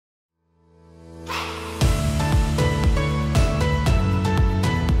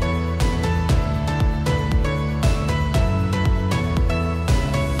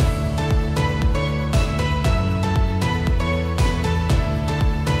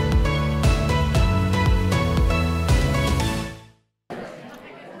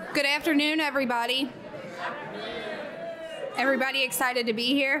afternoon, everybody. Everybody excited to be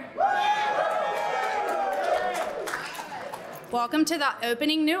here? Welcome to the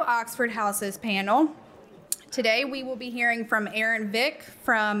Opening New Oxford Houses panel. Today we will be hearing from Aaron Vick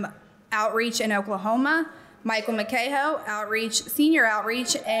from Outreach in Oklahoma, Michael McCahill, Senior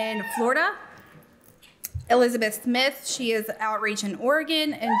Outreach in Florida, Elizabeth Smith, she is Outreach in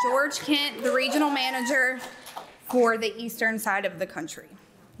Oregon, and George Kent, the Regional Manager for the eastern side of the country,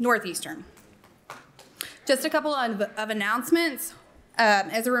 northeastern. Just a couple of announcements.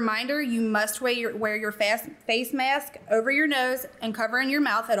 As a reminder, you must wear your face mask over your nose and covering your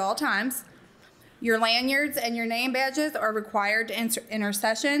mouth at all times. Your lanyards and your name badges are required to enter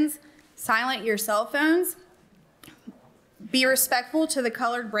sessions. Silent your cell phones. Be respectful to the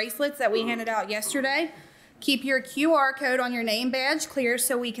colored bracelets that we handed out yesterday. Keep your QR code on your name badge clear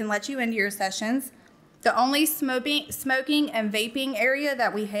so we can let you into your sessions. The only smoking and vaping area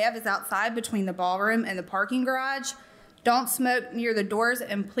that we have is outside between the ballroom and the parking garage. Don't smoke near the doors,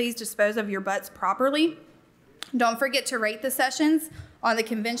 and please dispose of your butts properly. Don't forget to rate the sessions on the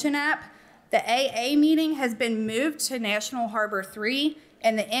convention app. The AA meeting has been moved to National Harbor 3,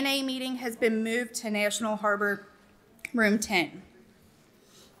 and the NA meeting has been moved to National Harbor Room 10.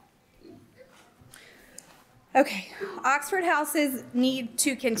 Okay, Oxford Houses need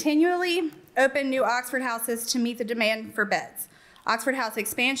to continually open new Oxford Houses to meet the demand for beds. Oxford House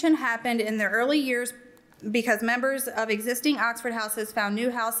expansion happened in the early years because members of existing Oxford Houses found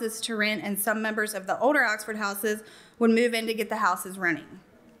new houses to rent, and some members of the older Oxford Houses would move in to get the houses running.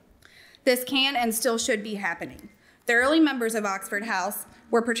 This can and still should be happening. The early members of Oxford House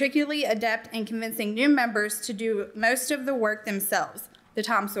were particularly adept in convincing new members to do most of the work themselves, the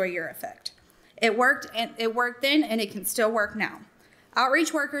Tom Sawyer effect. It worked then, and it can still work now.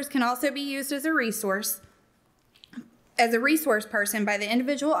 Outreach workers can also be used as a resource person by the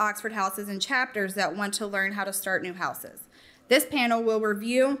individual Oxford Houses and chapters that want to learn how to start new houses. This panel will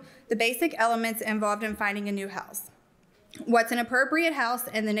review the basic elements involved in finding a new house. What's an appropriate house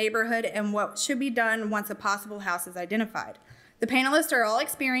in the neighborhood and what should be done once a possible house is identified. The panelists are all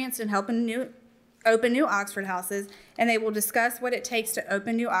experienced in helping open new Oxford Houses, and they will discuss what it takes to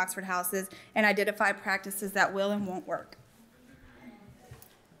open new Oxford Houses and identify practices that will and won't work.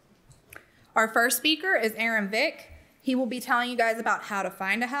 Our first speaker is Aaron Vick. He will be telling you guys about how to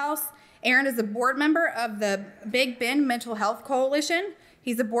find a house. Aaron is a board member of the Big Bend Mental Health Coalition.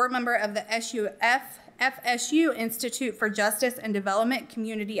 He's a board member of the FSU Institute for Justice and Development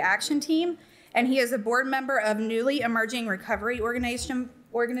Community Action Team, and he is a board member of newly emerging recovery organization.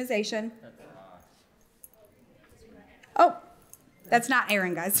 Oh, that's not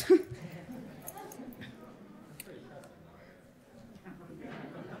Aaron, guys.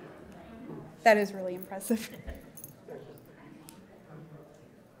 That is really impressive.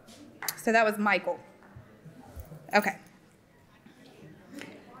 So that was Michael. Okay.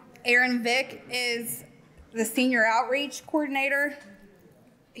 Aaron Vick is the Senior Outreach Coordinator.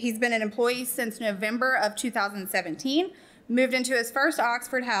 He's been an employee since November of 2017, moved into his first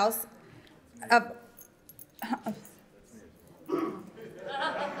Oxford House of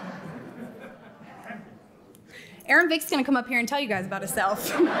Aaron Vick's going to come up here and tell you guys about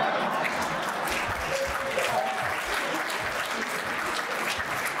himself.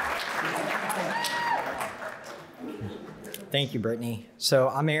 Thank you, Brittany.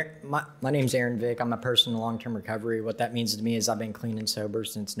 So my name's Aaron Vick. I'm a person in long-term recovery. What that means to me is I've been clean and sober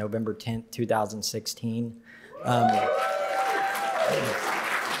since November 10th, 2016. I'm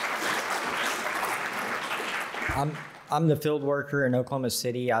the field worker in Oklahoma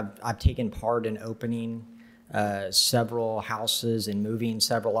City. I've taken part in opening several houses and moving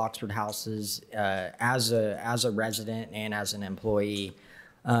several Oxford Houses as a resident and as an employee.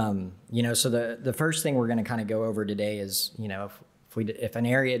 So the first thing we're going to kind of go over today is, if an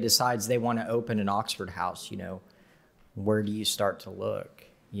area decides they want to open an Oxford House, where do you start to look?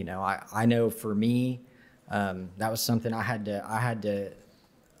 I know for me, that was something I had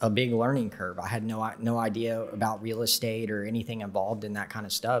a big learning curve. I had no idea about real estate or anything involved in that kind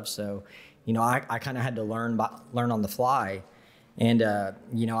of stuff. So, I kind of had to learn on the fly. And,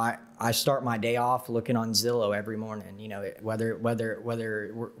 I start my day off looking on Zillow every morning, whether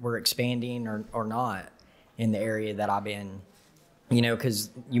we're expanding or not in the area that I'm in, because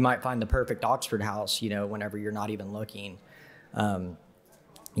you might find the perfect Oxford House, whenever you're not even looking. There's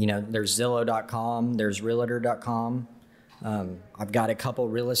Zillow.com, there's Realtor.com. I've got a couple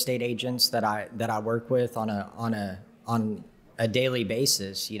real estate agents that I work with on a daily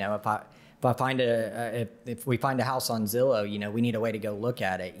basis. If we find a house on Zillow, we need a way to go look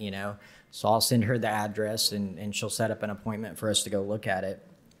at it, So I'll send her the address and she'll set up an appointment for us to go look at it.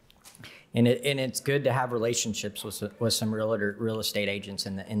 and it's good to have relationships with some real estate agents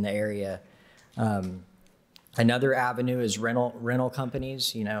in the area. Another avenue is rental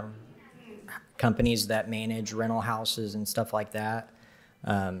companies. Companies that manage rental houses and stuff like that.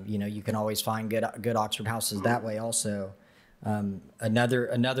 You can always find good Oxford houses that way also.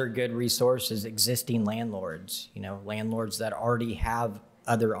 Another good resource is existing landlords. Landlords that already have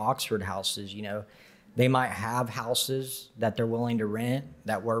other Oxford houses. They might have houses that they're willing to rent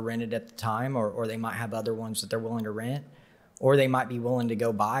that were rented at the time, or they might have other ones that they're willing to rent, or they might be willing to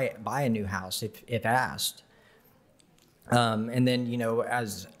go buy a new house if asked. And then,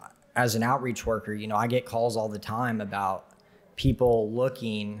 as an outreach worker, I get calls all the time about people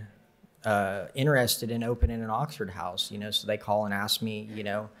looking interested in opening an Oxford house. So they call and ask me,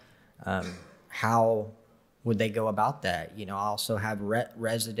 how would they go about that? I also have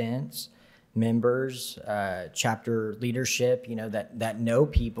residents, members, chapter leadership, that know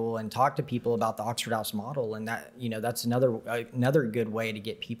people and talk to people about the Oxford House model, and that that's another good way to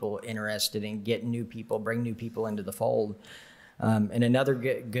get people interested and get new people, bring new people into the fold. And another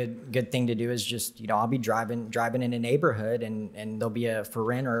good thing to do is just I'll be driving in a neighborhood and there'll be a for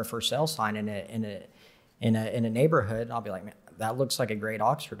rent or a for sale sign in a neighborhood, and I'll be like, man, that looks like a great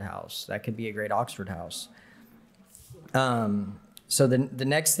Oxford house. That could be a great Oxford house. So the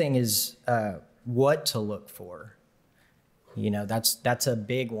next thing is what to look for. That's a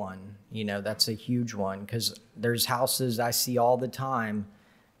big one. That's a huge one, because there's houses I see all the time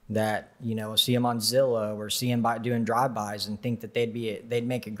that see them on Zillow or see them doing drive-bys and think that they'd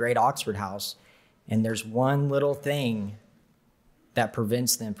make a great Oxford house, and there's one little thing that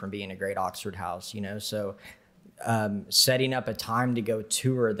prevents them from being a great Oxford house. So setting up a time to go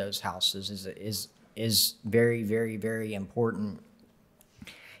tour those houses is very, very, very important.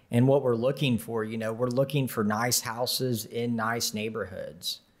 And what we're looking for, we're looking for nice houses in nice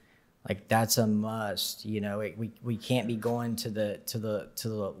neighborhoods. Like, that's a must. We can't be going to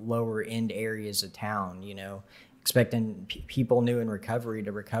the lower end areas of town. Expecting people new in recovery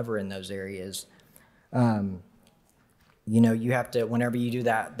to recover in those areas. You have to, whenever you do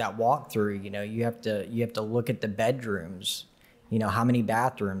that walkthrough, you have to look at the bedrooms. How many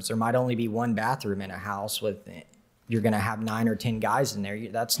bathrooms? There might only be one bathroom in a house you're going to have 9 or 10 guys in there.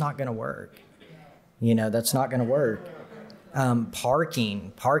 That's not going to work. That's not going to work.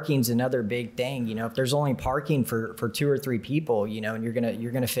 Parking's another big thing. If there's only parking for 2 or 3 people, and you're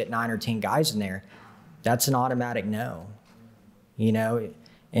going to fit 9 or 10 guys in there, that's an automatic no.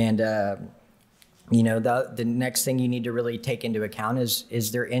 And the next thing you need to really take into account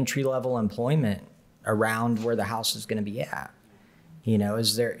is there entry-level employment around where the house is going to be at.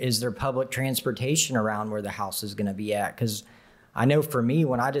 Is there public transportation around where the house is going to be at? Because I know for me,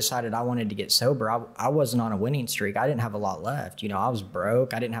 when I decided I wanted to get sober, I wasn't on a winning streak. I didn't have a lot left. I was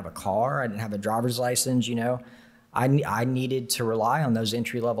broke. I didn't have a car. I didn't have a driver's license. I needed to rely on those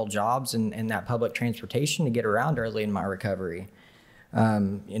entry-level jobs and that public transportation to get around early in my recovery.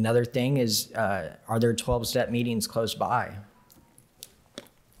 Another thing is, are there 12-step meetings close by?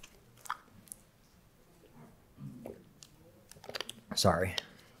 Sorry.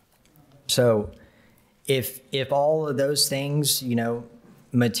 So if all of those things,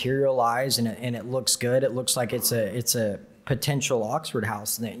 materialize and it looks good, it looks like it's a potential Oxford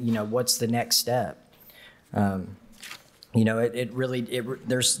house, then, what's the next step?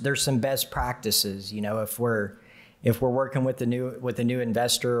 There's some best practices. If we're working with a new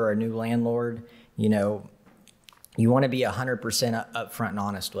investor or a new landlord, you want to be 100% upfront and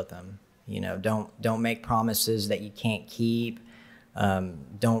honest with them. Don't make promises that you can't keep.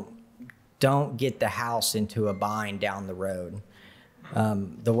 Don't get the house into a bind down the road.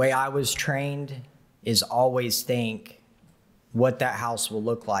 The way I was trained is always think what that house will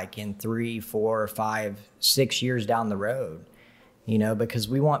look like in 3, 4, 5, 6 years down the road, because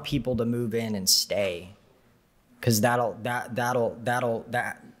we want people to move in and stay, because that'll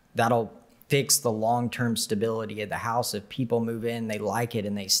fix the long-term stability of the house. If people move in, they like it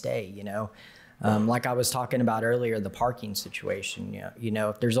and they stay, like I was talking about earlier, the parking situation.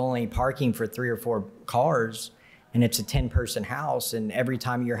 If there's only parking for 3 or 4 cars and it's a 10-person house, and every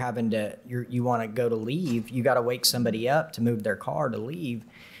time you want to go to leave, you got to wake somebody up to move their car to leave.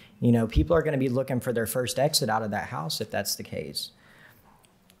 People are going to be looking for their first exit out of that house if that's the case.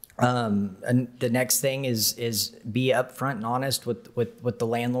 And the next thing is be upfront and honest with the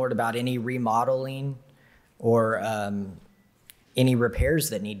landlord about any remodeling or any repairs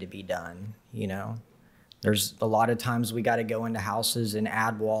that need to be done. There's a lot of times we got to go into houses and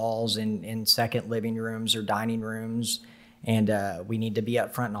add walls in second living rooms or dining rooms, and we need to be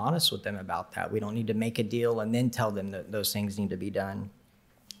upfront and honest with them about that. We don't need to make a deal and then tell them that those things need to be done.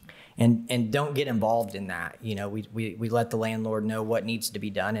 and don't get involved in that. You know, we let the landlord know what needs to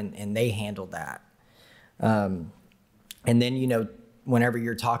be done, and they handle that. And then, you know, whenever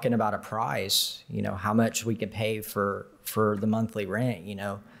you're talking about a price, you know, how much we could pay for the monthly rent, you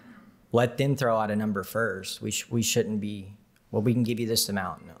know, let them throw out a number first. We shouldn't be, well, we can give you this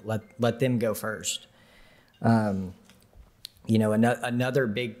amount. No, let them go first. You know, another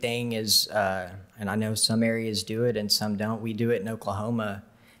big thing is, and I know some areas do it and some don't. We do it in Oklahoma.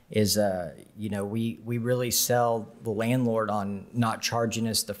 Is you know, we really sell the landlord on not charging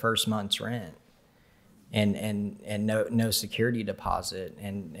us the first month's rent, and no security deposit,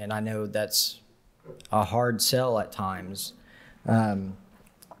 and I know that's a hard sell at times,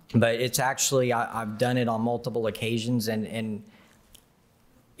 but it's actually I've done it on multiple occasions, and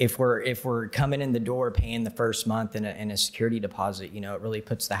if we're coming in the door paying the first month and a security deposit, you know, it really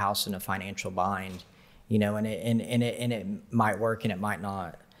puts the house in a financial bind, you know, and it might work and it might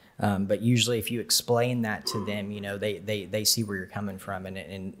not. But usually if you explain that to them, you know, they see where you're coming from,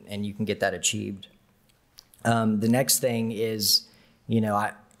 and you can get that achieved. The next thing is, you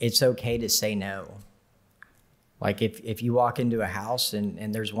know, it's okay to say no. Like if you walk into a house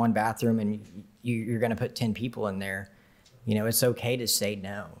and there's one bathroom and you're going to put 10 people in there, you know, it's okay to say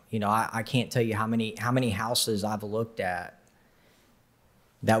no. You know, I can't tell you how many houses I've looked at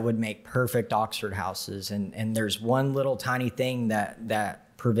that would make perfect Oxford houses, and there's one little tiny thing that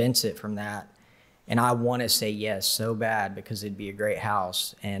prevents it from that, and I want to say yes so bad because it'd be a great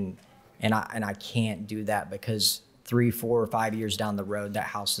house, and I can't do that because 3, 4, or 5 years down the road, that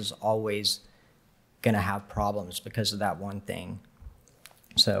house is always going to have problems because of that one thing.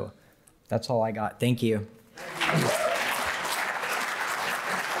 So that's all I got. Thank you.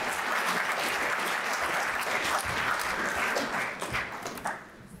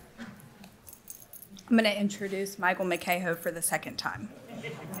 I'm going to introduce Michael McCaho for the second time.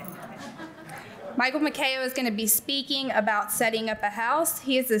 Michael McCaho is going to be speaking about setting up a house.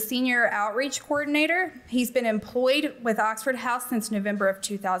 He is the Senior Outreach Coordinator. He's been employed with Oxford House since November of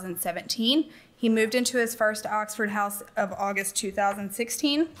 2017. He moved into his first Oxford House of August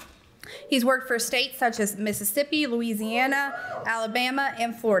 2016. He's worked for states such as Mississippi, Louisiana, Alabama,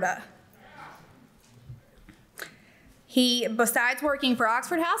 and Florida. Besides working for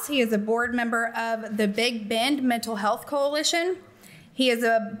Oxford House, he is a board member of the Big Bend Mental Health Coalition. He is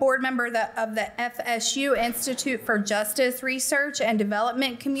a board member of the FSU Institute for Justice Research and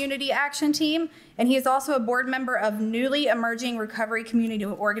Development Community Action Team, and he is also a board member of newly emerging recovery community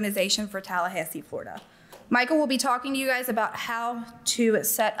organization for Tallahassee, Florida. Michael will be talking to you guys about how to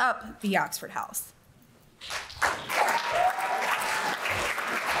set up the Oxford House.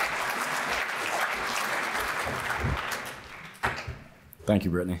 Thank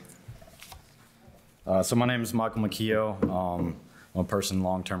you, Brittany. So my name is Michael McKeo. I'm a person in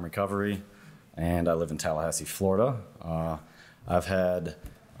long-term recovery, and I live in Tallahassee, Florida. I've had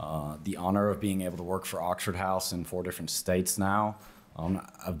the honor of being able to work for Oxford House in 4 different states now.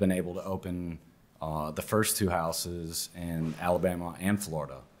 I've been able to open the first 2 houses in Alabama and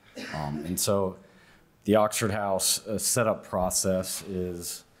Florida. And so the Oxford House setup process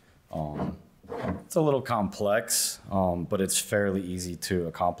is it's a little complex, but it's fairly easy to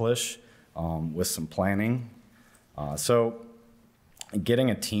accomplish with some planning. So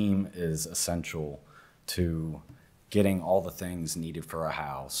getting a team is essential to getting all the things needed for a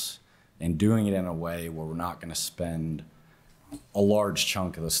house and doing it in a way where we're not going to spend a large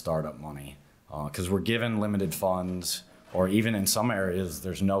chunk of the startup money, because we're given limited funds, or even in some areas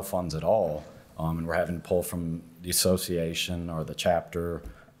there's no funds at all, and we're having to pull from the association or the chapter.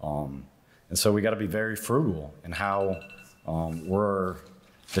 And so we got to be very frugal in how we're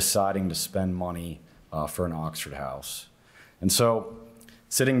deciding to spend money for an Oxford House. And so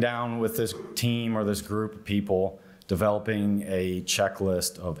sitting down with this team or this group of people, developing a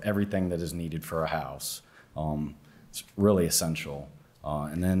checklist of everything that is needed for a house, it's really essential.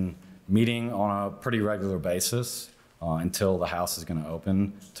 And then meeting on a pretty regular basis until the house is going to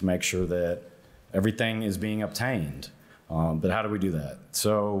open to make sure that everything is being obtained. But how do we do that?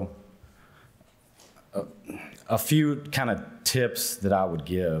 So a few kind of tips that I would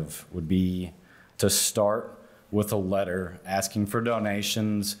give would be to start with a letter asking for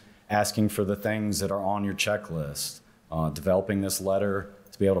donations, asking for the things that are on your checklist, developing this letter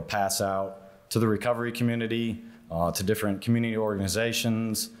to be able to pass out to the recovery community, to different community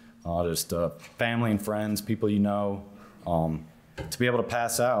organizations, just family and friends, people you know, to be able to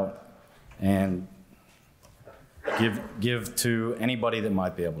pass out and give to anybody that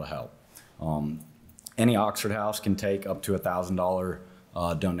might be able to help. Any Oxford House can take up to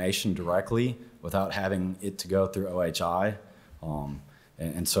 $1,000 donation directly without having it to go through OHI.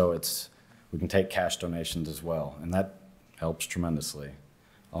 And so we can take cash donations as well, and that helps tremendously.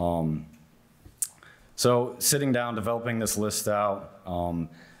 So sitting down, developing this list out,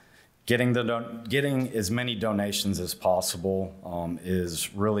 getting as many donations as possible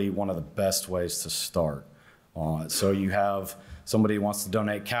is really one of the best ways to start. So you have somebody who wants to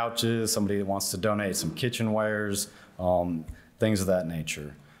donate couches, somebody that wants to donate some kitchenwares, things of that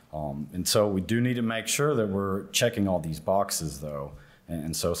nature. And so we do need to make sure that we're checking all these boxes, though.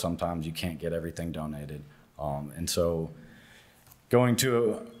 And so sometimes you can't get everything donated. And so going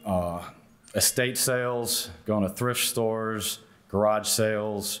to estate sales, going to thrift stores, garage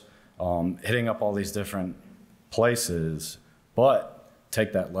sales, hitting up all these different places, but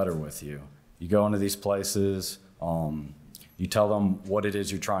take that letter with you. You go into these places, you tell them what it is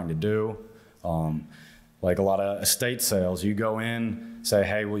you're trying to do. Like a lot of estate sales, you go in, say,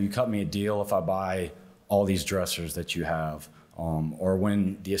 hey, will you cut me a deal if I buy all these dressers that you have? Or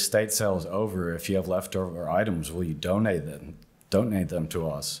when the estate sale is over, if you have leftover items, will you donate them to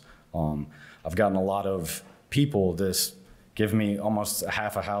us? I've gotten a lot of people just give me almost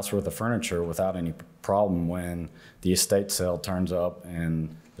half a house worth of furniture without any problem when the estate sale turns up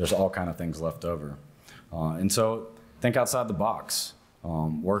and there's all kind of things left over. And so think outside the box.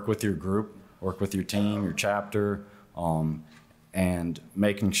 Work with your group, work with your team, your chapter, and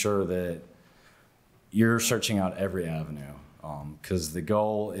making sure that you're searching out every avenue. Because the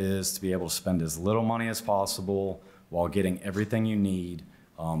goal is to be able to spend as little money as possible while getting everything you need,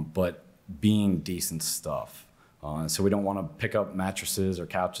 but being decent stuff. So we don't want to pick up mattresses or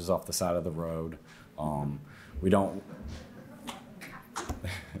couches off the side of the road. We don't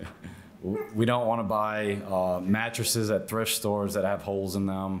want to buy mattresses at thrift stores that have holes in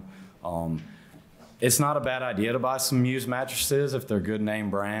them. It's not a bad idea to buy some used mattresses if they're good name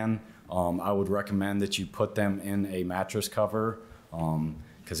brand. I would recommend that you put them in a mattress cover,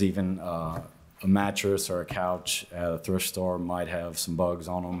 because even a mattress or a couch at a thrift store might have some bugs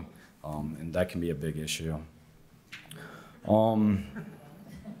on them, and that can be a big issue.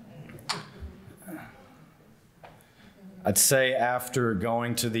 I'd say after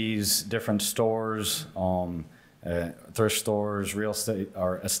going to these different stores, thrift stores, real estate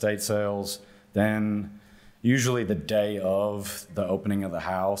or estate sales, then usually the day of the opening of the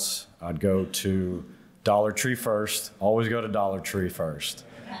house, I'd go to Dollar Tree first. Always go to Dollar Tree first.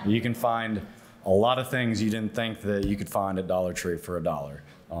 You can find a lot of things you didn't think that you could find at Dollar Tree for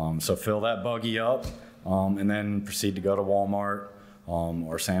 $1. So fill that buggy up, and then proceed to go to Walmart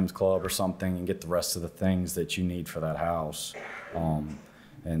or Sam's Club or something and get the rest of the things that you need for that house.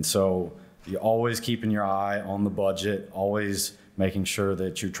 And so you're always keeping your eye on the budget, always making sure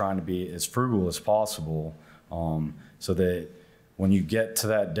that you're trying to be as frugal as possible, so that when you get to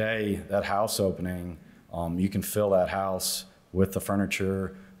that day, that house opening, you can fill that house with the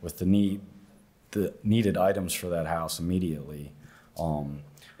furniture, with the needed items for that house immediately. And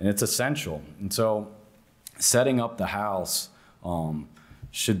it's essential. And so setting up the house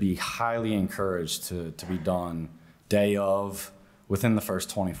should be highly encouraged to be done day of, within the first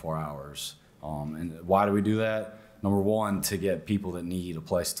 24 hours. And why do we do that? Number one, to get people that need a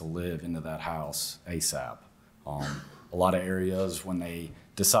place to live into that house ASAP. A lot of areas, when they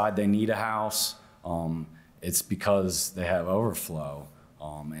decide they need a house, it's because they have overflow.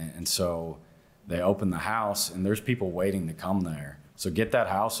 And so they open the house and there's people waiting to come there. So get that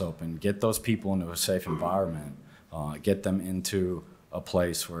house open, get those people into a safe environment, get them into a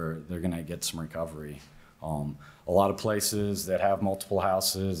place where they're gonna get some recovery. A lot of places that have multiple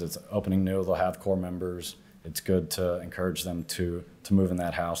houses, it's opening new, they'll have core members. It's good to encourage them to move in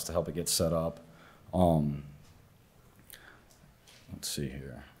that house to help it get set up. Let's see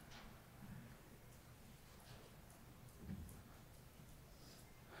here.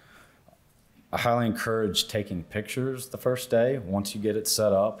 I highly encourage taking pictures the first day once you get it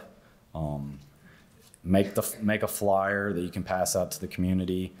set up. Make a flyer that you can pass out to the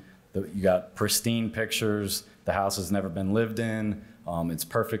community. You got pristine pictures. The house has never been lived in. It's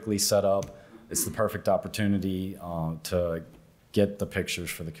perfectly set up. It's the perfect opportunity to get the pictures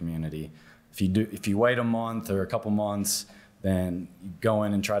for the community. If you wait a month or a couple months, then you go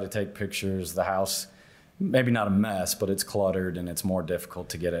in and try to take pictures. The house, maybe not a mess, but it's cluttered and it's more difficult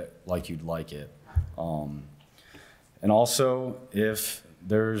to get it like you'd like it. And also, if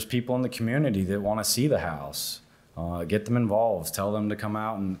there's people in the community that want to see the house, get them involved. Tell them to come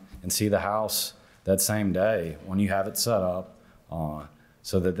out and see the house that same day when you have it set up,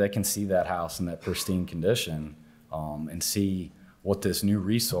 so that they can see that house in that pristine condition, and see what this new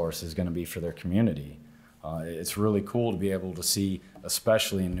resource is going to be for their community. It's really cool to be able to see,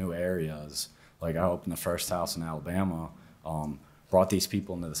 especially in new areas. Like I opened the first house in Alabama brought these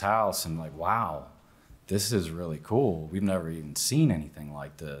people into this house and like, wow, this is really cool. We've never even seen anything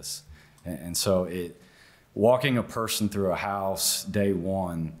like this. And so walking a person through a house day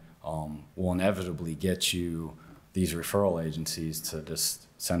one will inevitably get you these referral agencies to just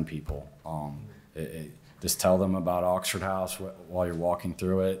send people. Just tell them about Oxford House while you're walking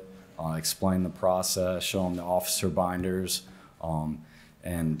through it, explain the process, show them the officer binders,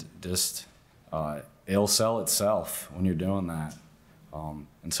 and just it'll sell itself when you're doing that.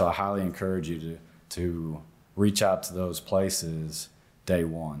 And so I highly encourage you to reach out to those places day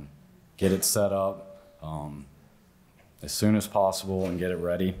one. Get it set up as soon as possible and get it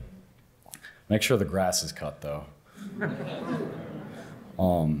ready. Make sure the grass is cut though.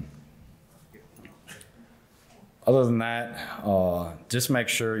 Other than that, just make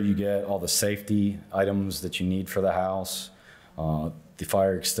sure you get all the safety items that you need for the house. The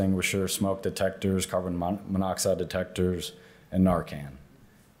fire extinguisher, smoke detectors, carbon monoxide detectors, and Narcan.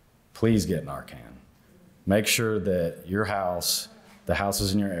 Please get Narcan. Make sure that your house, the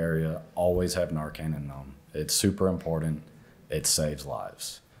houses in your area, always have Narcan in them. It's super important. It saves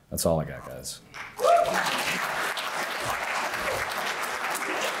lives. That's all I got, guys.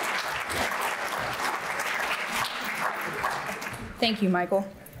 Thank you, Michael.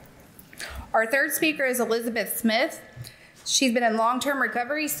 Our third speaker is Elizabeth Smith. She's been in long-term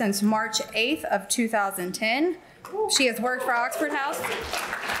recovery since March 8th of 2010. She has worked for Oxford House.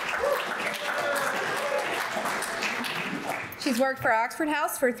 She's worked for Oxford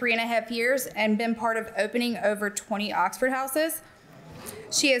House for 3.5 years and been part of opening over 20 Oxford houses.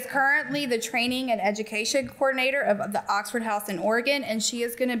 She is currently the training and education coordinator of the Oxford House in Oregon, and she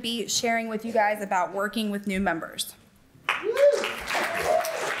is going to be sharing with you guys about working with new members.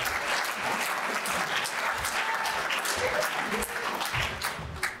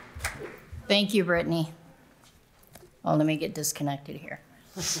 Thank you, Brittany. Oh, let me get disconnected here.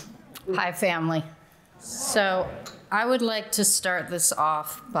 Hi, family. So I would like to start this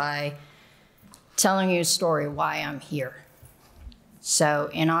off by telling you a story why I'm here. So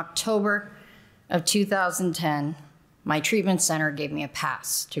in October of 2010, my treatment center gave me a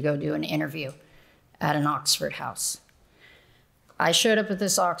pass to go do an interview at an Oxford House. I showed up at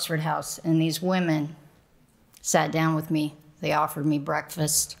this Oxford House, and these women sat down with me. They offered me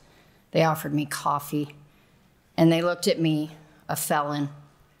breakfast. They offered me coffee. And they looked at me, a felon,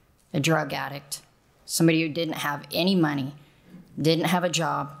 a drug addict, somebody who didn't have any money, didn't have a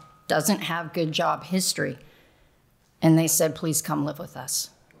job, doesn't have good job history. And they said, please come live with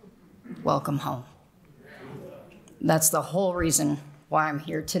us. Welcome home. That's the whole reason why I'm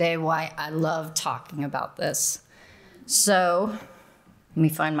here today, why I love talking about this. So let me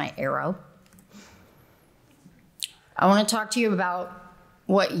find my arrow. I want to talk to you about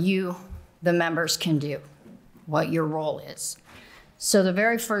what you, the members, can do, what your role is. So the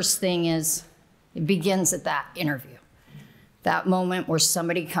very first thing is, it begins at that interview, that moment where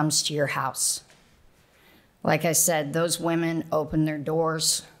somebody comes to your house. Like I said, those women opened their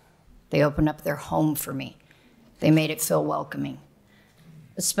doors. They opened up their home for me. They made it feel welcoming.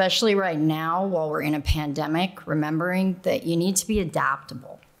 Especially right now, while we're in a pandemic, remembering that you need to be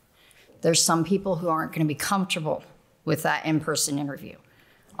adaptable. There's some people who aren't going to be comfortable with that in-person interview.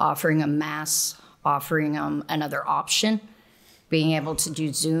 Offering them masks, offering them another option, being able to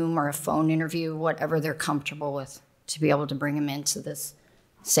do Zoom or a phone interview, whatever they're comfortable with, to be able to bring them into this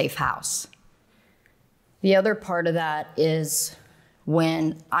safe house. The other part of that is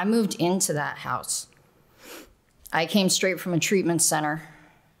when I moved into that house, I came straight from a treatment center.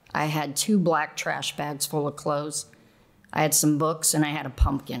 I had 2 black trash bags full of clothes. I had some books and I had a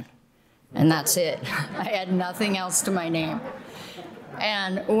pumpkin. And that's it. I had nothing else to my name.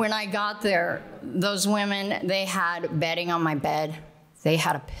 And when I got there, those women, they had bedding on my bed. They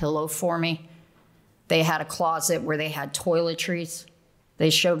had a pillow for me. They had a closet where they had toiletries. They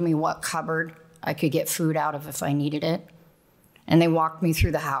showed me what cupboard I could get food out of if I needed it. And they walked me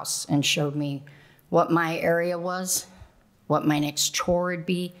through the house and showed me what my area was, what my next chore would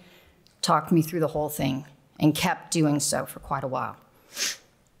be, talked me through the whole thing, and kept doing so for quite a while.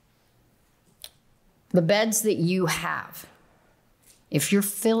 The beds that you have, if you're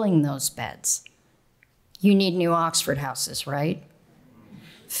filling those beds, you need new Oxford houses, right?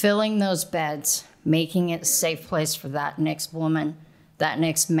 Filling those beds, making it a safe place for that next woman, that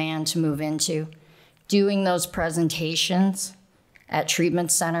next man to move into, doing those presentations at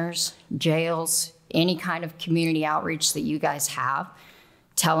treatment centers, jails, any kind of community outreach that you guys have,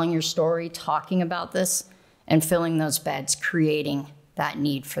 telling your story, talking about this, and filling those beds, creating that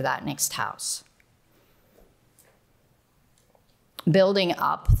need for that next house. Building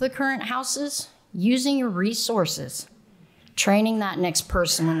up the current houses, using your resources. training that next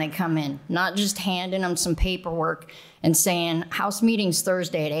person when they come in, not just handing them some paperwork and saying, house meeting's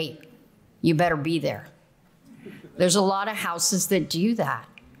Thursday at 8. You better be there. There's a lot of houses that do that.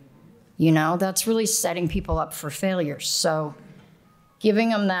 You know, that's really setting people up for failure. So giving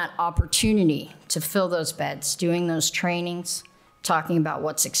them that opportunity to fill those beds, doing those trainings, talking about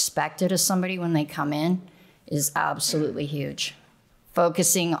what's expected of somebody when they come in is absolutely huge.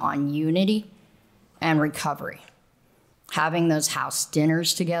 Focusing on unity and recovery. Having those house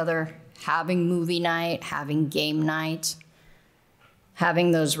dinners together, having movie night, having game night,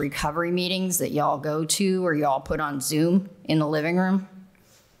 having those recovery meetings that y'all go to or y'all put on Zoom in the living room.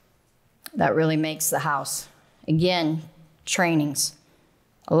 That really makes the house. Again, trainings.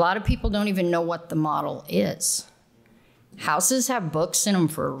 A lot of people don't even know what the model is. Houses have books in them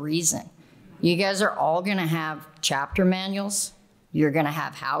for a reason. You guys are all gonna have chapter manuals. You're gonna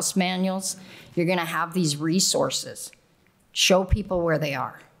have house manuals. You're gonna have these resources. Show people where they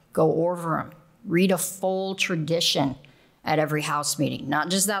are. Go over them. Read a full tradition at every house meeting. Not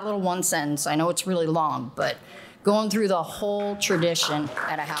just that little one sentence. I know it's really long, but going through the whole tradition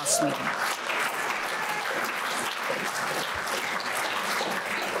at a house meeting.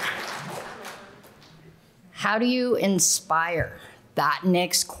 How do you inspire that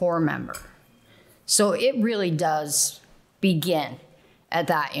next core member? So it really does begin at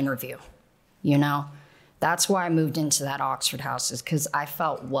that interview, you know? That's why I moved into that Oxford House, is because I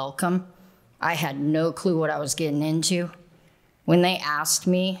felt welcome. I had no clue what I was getting into. When they asked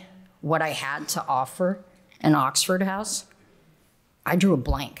me what I had to offer an Oxford House, I drew a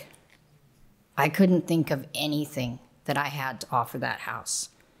blank. I couldn't think of anything that I had to offer that house.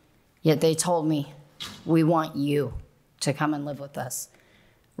 Yet they told me, we want you to come and live with us.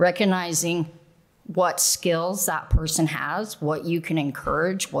 Recognizing what skills that person has, what you can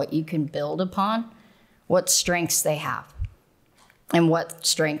encourage, what you can build upon, what strengths they have, and what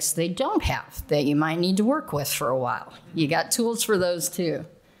strengths they don't have that you might need to work with for a while. You got tools for those too.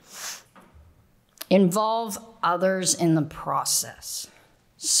 Involve others in the process.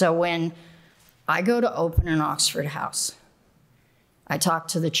 So when I go to open an Oxford House, I talk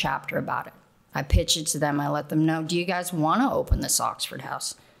to the chapter about it. I pitch it to them. I let them know, do you guys want to open this Oxford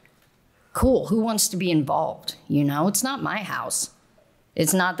House? Cool. Who wants to be involved? You know, it's not my house.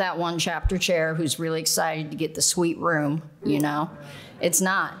 It's not that one chapter chair who's really excited to get the sweet room, you know? It's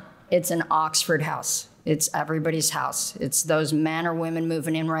not. It's an Oxford House. It's everybody's house. It's those men or women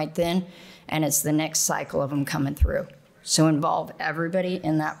moving in right then, and it's the next cycle of them coming through. So involve everybody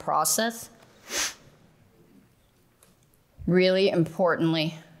in that process. Really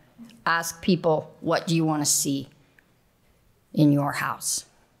importantly, ask people, what do you want to see in your house?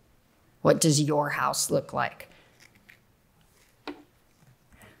 What does your house look like?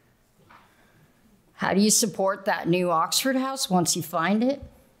 How do you support that new Oxford House once you find it?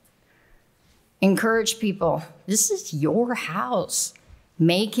 Encourage people. This is your house.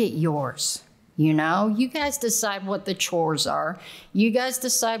 Make it yours. You know, you guys decide what the chores are. You guys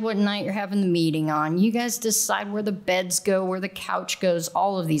decide what night you're having the meeting on. You guys decide where the beds go, where the couch goes,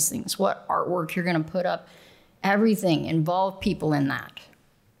 all of these things, what artwork you're going to put up, everything. Involve people in that.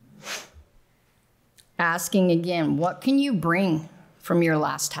 Asking again, what can you bring from your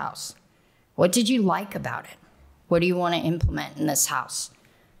last house? What did you like about it? What do you want to implement in this house?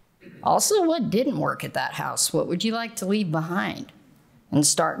 Also, what didn't work at that house? What would you like to leave behind and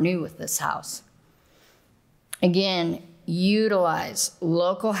start new with this house? Again, utilize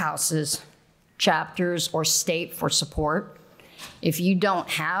local houses, chapters, or state for support. If you don't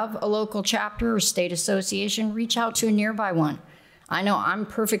have a local chapter or state association, reach out to a nearby one. I know I'm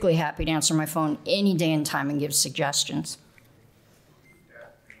perfectly happy to answer my phone any day and time and give suggestions.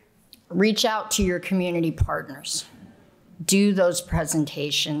 Reach out to your community partners. Do those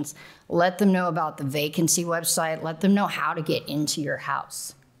presentations. Let them know about the vacancy website. Let them know how to get into your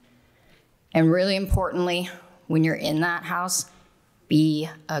house. And really importantly, when you're in that house, be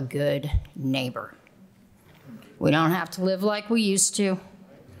a good neighbor. We don't have to live like we used to.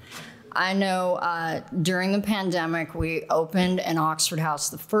 I know during the pandemic, we opened an Oxford House,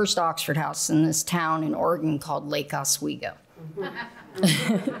 the first Oxford House in this town in Oregon called Lake Oswego.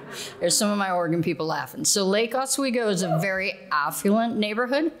 There's some of my Oregon people laughing. So Lake Oswego is a very affluent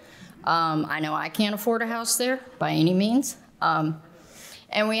neighborhood. I know I can't afford a house there by any means.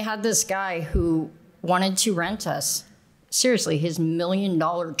 And we had this guy who wanted to rent us, seriously, his $1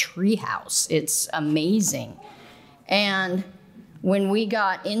 million tree house. It's amazing. And when we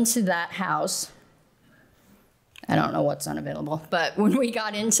got into that house, I don't know what's unavailable, but when we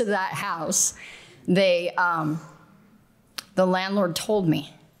got into that house, they, the landlord told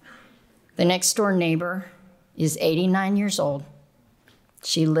me, the next door neighbor is 89 years old.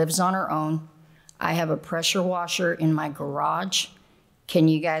 She lives on her own. I have a pressure washer in my garage. Can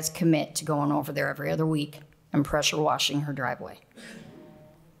you guys commit to going over there every other week and pressure washing her driveway?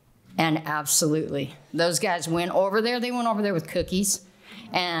 And absolutely. Those guys went over there. They went over there with cookies,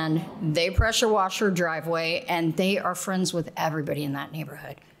 and they pressure wash her driveway, and they are friends with everybody in that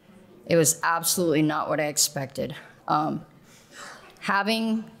neighborhood. It was absolutely not what I expected.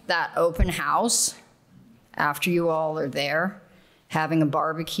 Having that open house after you all are there, having a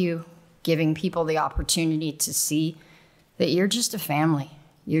barbecue, giving people the opportunity to see that you're just a family.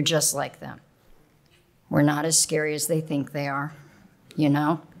 You're just like them. We're not as scary as they think they are, you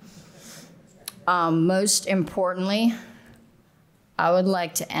know? Most importantly, I would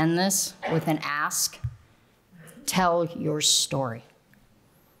like to end this with an ask. Tell your story.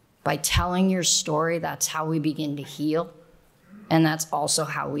 By telling your story, that's how we begin to heal, and that's also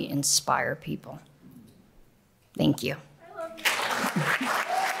how we inspire people. Thank you.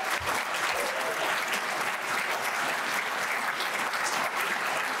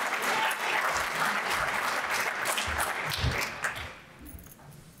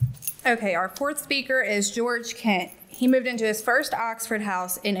 Okay, our fourth speaker is George Kent. He moved into his first Oxford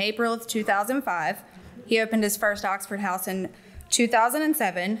house in April of 2005. He opened his first Oxford house in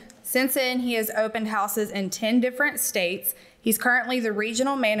 2007. Since then, he has opened houses in 10 different states. He's currently the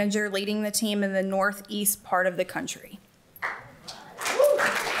regional manager leading the team in the northeast part of the country.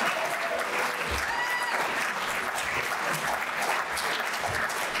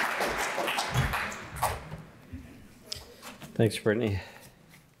 Thanks, Brittany.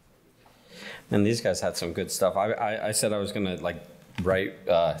 And these guys had some good stuff. I said I was gonna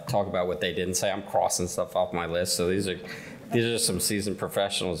talk about what they didn't say. I'm crossing stuff off my list. So these are some seasoned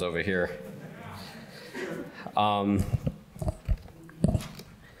professionals over here. I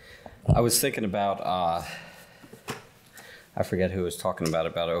was thinking about, I forget who was talking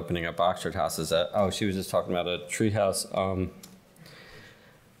about opening up Oxford houses. She was just talking about a tree house.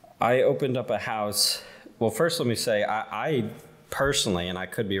 I opened up a house. Well, first let me say, I personally, and I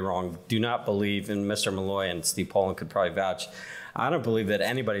could be wrong, do not believe, and Mr. Malloy and Steve Poland could probably vouch, I don't believe that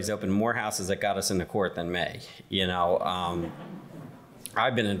anybody's opened more houses that got us into court than me. You know,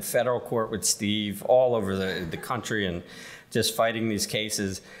 I've been in federal court with Steve all over the country and just fighting these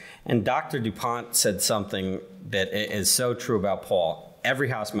cases. And Dr. DuPont said something that is so true about Paul. Every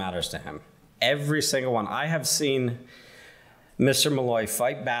house matters to him. Every single one. I have seen Mr. Malloy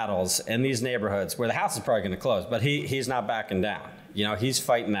fight battles in these neighborhoods where the house is probably going to close, but he's not backing down. You know, he's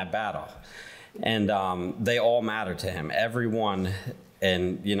fighting that battle. And they all matter to him, every one.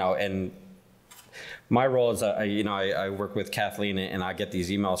 And, you know, and my role is, I work with Kathleen, and I get these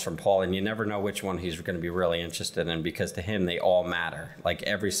emails from Paul, and you never know which one he's going to be really interested in, because to him, they all matter, like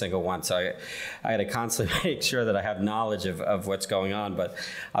every single one. So I had to constantly make sure that I have knowledge of what's going on. But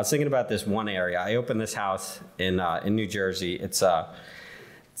I was thinking about this one area. I opened this house in New Jersey. It's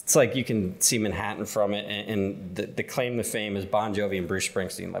like you can see Manhattan from it, and the claim to fame is Bon Jovi and Bruce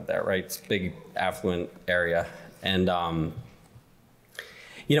Springsteen live there, right? It's a big, affluent area. And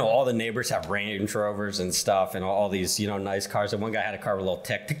you know, all the neighbors have Range Rovers and stuff, and all these, you know, nice cars. And one guy had a car with a little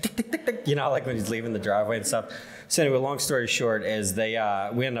tick, tick, tick, tick, tick, tick, you know, like when he's leaving the driveway and stuff. So anyway, long story short is we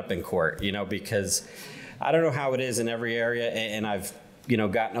end up in court, you know, because I don't know how it is in every area, and I've, you know,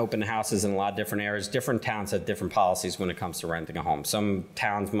 gotten open houses in a lot of different areas. Different towns have different policies when it comes to renting a home. Some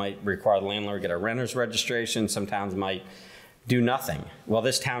towns might require the landlord to get a renter's registration. Some towns might do nothing. Well,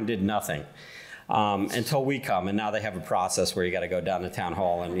 this town did nothing. Until we come, and now they have a process where you got to go down to town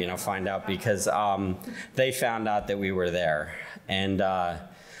hall and, you know, find out, because they found out that we were there, and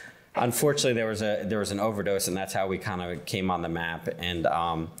unfortunately there was an overdose, and that's how we kind of came on the map.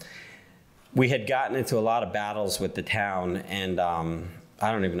 And we had gotten into a lot of battles with the town, and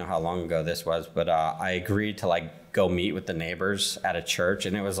I don't even know how long ago this was, but I agreed to like go meet with the neighbors at a church,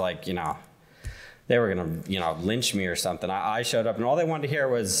 and it was like, you know, they were gonna, you know, lynch me or something. I showed up, and all they wanted to hear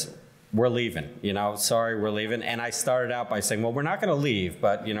was, we're leaving, you know, sorry, we're leaving. And I started out by saying, well, we're not going to leave,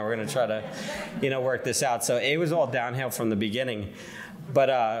 but, you know, we're going to try to, you know, work this out. So it was all downhill from the beginning.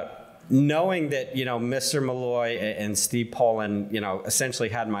 But knowing that, you know, Mr. Malloy and Steve Poland, you know, essentially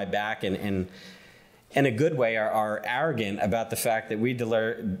had my back, and in a good way are arrogant about the fact that we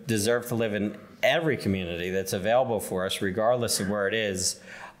deserve to live in every community that's available for us, regardless of where it is,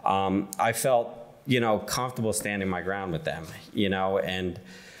 I felt, you know, comfortable standing my ground with them, you know. And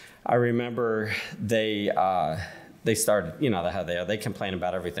I remember they started, you know, how they complain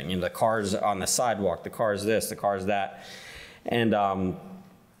about everything. You know, the cars on the sidewalk, the cars this, the cars that. And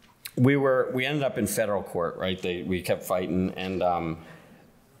we ended up in federal court, right? We kept fighting, and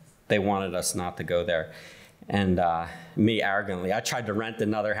they wanted us not to go there. And me arrogantly, I tried to rent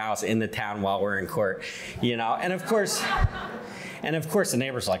another house in the town while we're in court, you know. And of course, the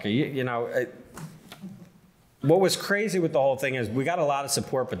neighbors like, what was crazy with the whole thing is we got a lot of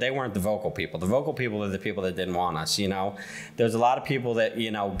support, but they weren't the vocal people. The vocal people are the people that didn't want us, you know. There's a lot of people that, you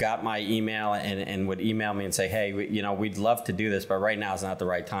know, got my email and would email me and say, hey, we'd love to do this, but right now is not the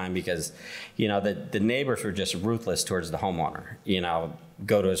right time because, you know, the neighbors were just ruthless towards the homeowner, you know,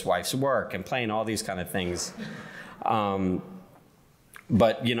 go to his wife's work, complain, all these kind of things.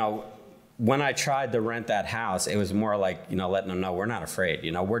 But, you know, when I tried to rent that house, it was more like, you know, letting them know we're not afraid,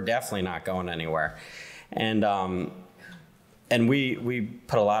 you know, we're definitely not going anywhere. And we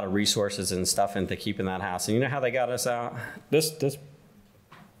put a lot of resources and stuff into keeping that house. And you know how they got us out? Oh,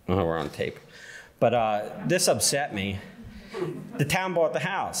 we're on tape. But this upset me. The town bought the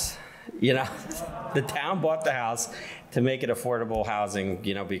house, you know. The town bought the house to make it affordable housing,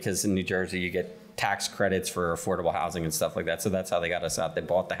 you know, because in New Jersey you get tax credits for affordable housing and stuff like that. So that's how they got us out. They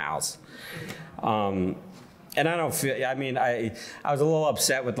bought the house. And I don't feel, I mean, I was a little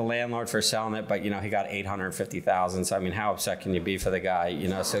upset with the landlord for selling it, but, you know, he got $850,000. So, I mean, how upset can you be for the guy, you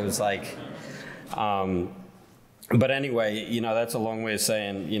know? So it was like, but anyway, you know, that's a long way of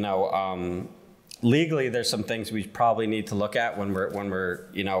saying, you know, legally, there's some things we probably need to look at when we're,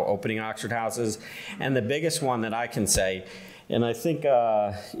 you know, opening Oxford houses. And the biggest one that I can say, and I think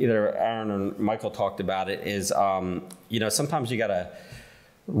either Aaron or Michael talked about it, is, you know, sometimes you got to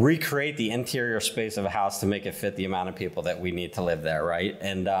recreate the interior space of a house to make it fit the amount of people that we need to live there, right?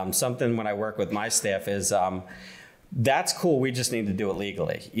 And something when I work with my staff is, that's cool, we just need to do it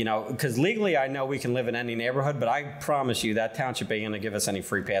legally. You know, because legally I know we can live in any neighborhood, but I promise you that township ain't gonna give us any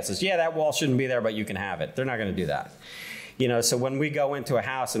free passes. Yeah, that wall shouldn't be there, but you can have it. They're not gonna do that. You know, so when we go into a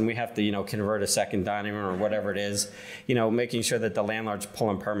house and we have to, you know, convert a second dining room or whatever it is, you know, making sure that the landlord's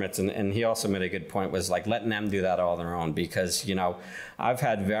pulling permits. And he also made a good point, was like letting them do that all on their own. Because, you know, I've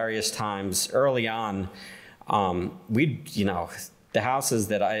had various times early on, you know, the houses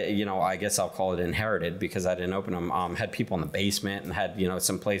that I guess I'll call it inherited because I didn't open them, had people in the basement and had, you know,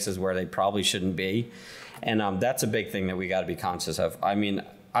 some places where they probably shouldn't be. And that's a big thing that we got to be conscious of. I mean,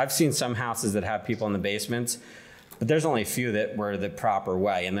 I've seen some houses that have people in the basements, but there's only a few that were the proper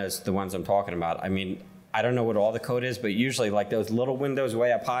way, and those are the ones I'm talking about. I mean, I don't know what all the code is, but usually like those little windows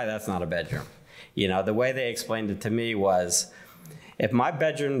way up high, that's not a bedroom. You know, the way they explained it to me was, if my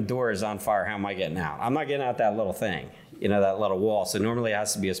bedroom door is on fire, how am I getting out? I'm not getting out that little thing, you know, that little wall. So normally it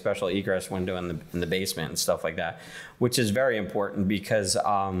has to be a special egress window in the basement and stuff like that, which is very important because,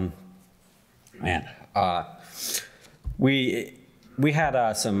 we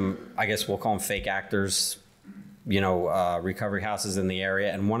had some, I guess we'll call them fake actors, you know, recovery houses in the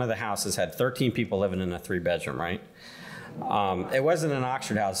area, and one of the houses had 13 people living in a 3-bedroom, right? It wasn't an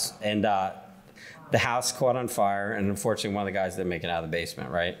Oxford house, and the house caught on fire, and unfortunately one of the guys didn't make it out of the basement,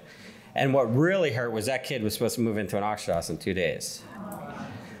 right? And what really hurt was that kid was supposed to move into an Oxford house in 2 days.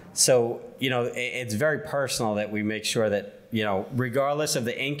 So, you know, it's very personal that we make sure that, you know, regardless of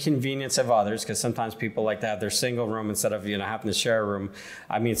the inconvenience of others, because sometimes people like to have their single room instead of, you know, having to share a room.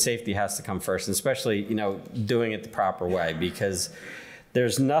 I mean, safety has to come first, and especially, you know, doing it the proper way, because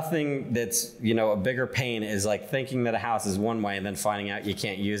there's nothing that's, you know, a bigger pain is like thinking that a house is one way and then finding out you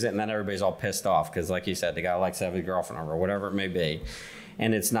can't use it, and then everybody's all pissed off because, like you said, the guy likes to have a girlfriend over or whatever it may be,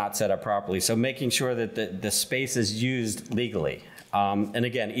 and it's not set up properly. So making sure that the space is used legally. And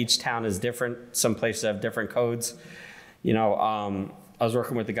again, each town is different. Some places have different codes. You know, I was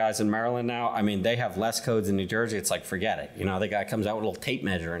working with the guys in Maryland now. I mean, they have less codes in New Jersey. It's like, forget it. You know, the guy comes out with a little tape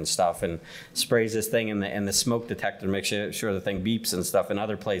measure and stuff and sprays this thing in the smoke detector to make sure the thing beeps and stuff. In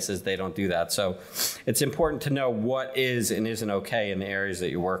other places, they don't do that. So it's important to know what is and isn't okay in the areas that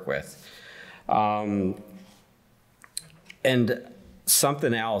you work with. And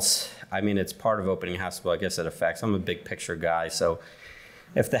something else, I mean, it's part of opening a house, but I guess it affects. I'm a big picture guy. So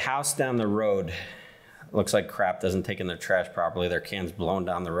if the house down the road looks like crap, doesn't take in their trash properly, their cans blown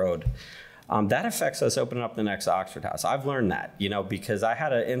down the road, that affects us opening up the next Oxford house. I've learned that, you know, because I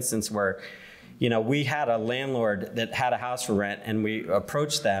had an instance where, you know, we had a landlord that had a house for rent, and we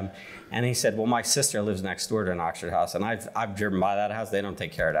approached them, and he said, well, my sister lives next door to an Oxford house, and I've driven by that house. They don't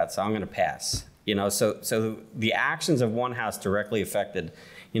take care of that, so I'm going to pass. You know, so the actions of one house directly affected,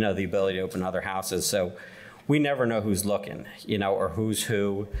 you know, the ability to open other houses. So we never know who's looking, you know, or who's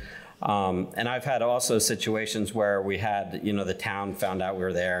who. And I've had also situations where we had, you know, the town found out we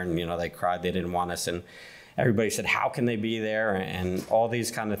were there, and, you know, they cried, they didn't want us, and everybody said, how can they be there? And all these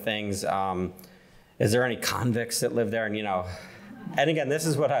kind of things. Is there any convicts that live there? And, you know, and again, this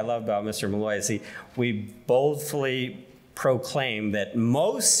is what I love about Mr. Malloy, is we boldly proclaim that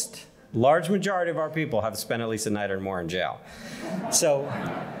most large majority of our people have spent at least a night or more in jail. So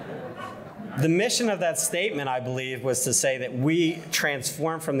the mission of that statement, I believe, was to say that we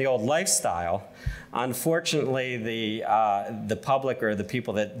transform from the old lifestyle. Unfortunately, the public or the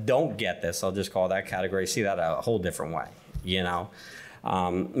people that don't get this, I'll just call that category, see that a whole different way, you know.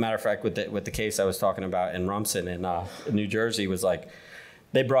 Matter of fact, with the case I was talking about in Rumson in New Jersey, was like,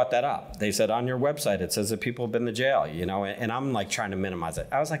 they brought that up. They said on your website it says that people have been to jail, you know, and I'm like trying to minimize it.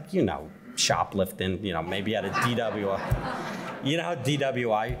 I was like, you know, shoplifting, you know, maybe at a DWI, you know,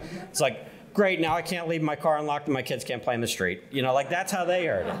 DWI. It's like, great, now I can't leave my car unlocked and my kids can't play in the street. You know, like that's how they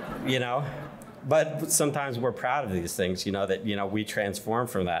heard it, you know. But sometimes we're proud of these things, you know, that, you know, we transform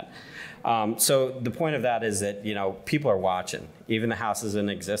from that. So the point of that is that, you know, people are watching. Even the houses in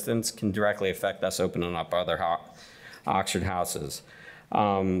existence can directly affect us opening up other Oxford houses.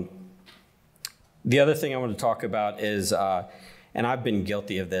 The other thing I want to talk about is, and I've been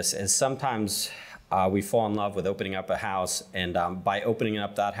guilty of this, is sometimes we fall in love with opening up a house, and by opening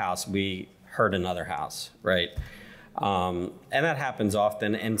up that house, we hurt another house, right? And that happens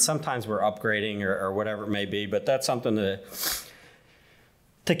often, and sometimes we're upgrading or whatever it may be, but that's something to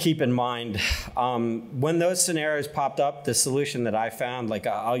keep in mind. When those scenarios popped up, the solution that I found, like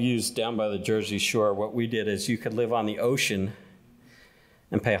I'll use down by the Jersey Shore, what we did is you could live on the ocean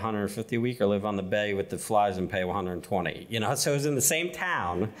and pay $150 a week, or live on the bay with the flies and pay $120. You know, so it's in the same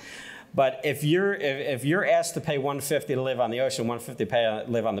town. But if you're asked to pay $150 to live on the ocean, $150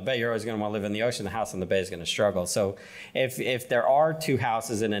 to live on the bay, you're always going to want to live in the ocean. The house on the bay is going to struggle. So if there are two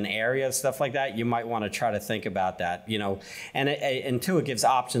houses in an area, stuff like that, you might want to try to think about that, you know. And two, it gives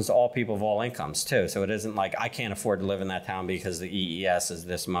options to all people of all incomes too. So it isn't like I can't afford to live in that town because the EES is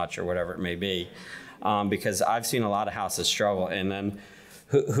this much or whatever it may be. Because I've seen a lot of houses struggle, and then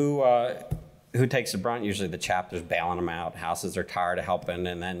who takes the brunt? Usually the chapter's bailing them out. Houses are tired of helping,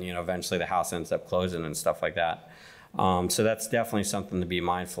 and then, you know, eventually the house ends up closing and stuff like that. So that's definitely something to be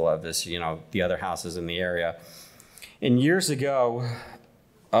mindful of, is, you know, the other houses in the area. And years ago,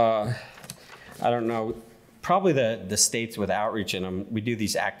 I don't know, probably the states with outreach in them, we do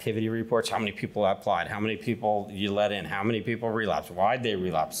these activity reports. How many people applied? How many people you let in? How many people relapsed? Why'd they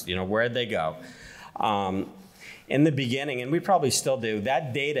relapse? You know, where'd they go? In the beginning, and we probably still do,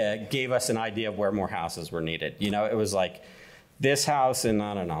 that data gave us an idea of where more houses were needed. You know, it was like this house in,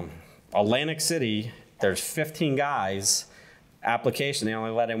 I don't know, Atlantic City, there's 15 guys, application, they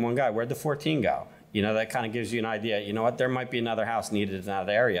only let in one guy. Where'd the 14 go? You know, that kind of gives you an idea. You know what, there might be another house needed in that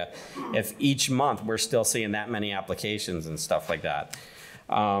area if each month we're still seeing that many applications and stuff like that.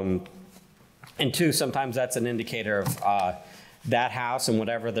 And two, sometimes that's an indicator of that house and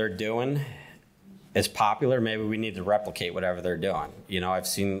whatever they're doing is popular. Maybe we need to replicate whatever they're doing. You know, I've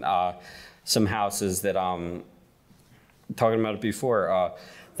seen some houses that, talking about it before,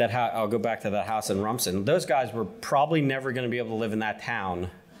 I'll go back to that house in Rumson. Those guys were probably never going to be able to live in that town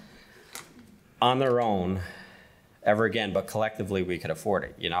on their own ever again, but collectively we could afford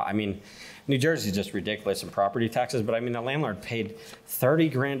it. You know, I mean, New Jersey is just ridiculous in property taxes, but I mean, the landlord paid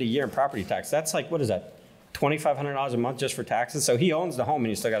 $30,000 a year in property tax. That's like, what is that? $2,500 a month just for taxes. So he owns the home and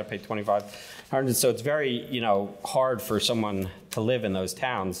you still got to pay $2,500. So it's very, you know, hard for someone to live in those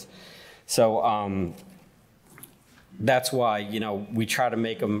towns. So that's why, you know, we try to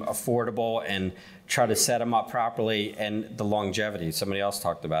make them affordable and try to set them up properly, and the longevity. Somebody else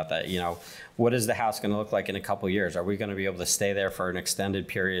talked about that. You know, what is the house going to look like in a couple of years? Are we going to be able to stay there for an extended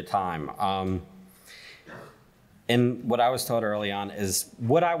period of time? And what I was told early on is,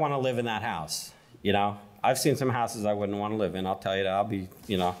 would I want to live in that house? You know, I've seen some houses I wouldn't want to live in. I'll tell you that. I'll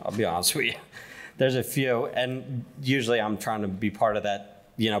be honest with you. There's a few, and usually I'm trying to be part of that,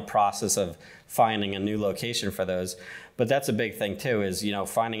 you know, process of finding a new location for those. But that's a big thing too, is, you know,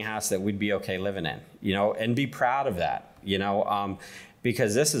 finding a house that we'd be okay living in, you know, and be proud of that, you know,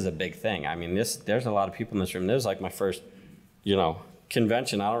 because this is a big thing. I mean, there's a lot of people in this room. This is like my first, you know,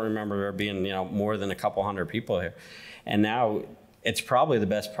 convention. I don't remember there being, you know, more than a couple hundred people here. And now it's probably the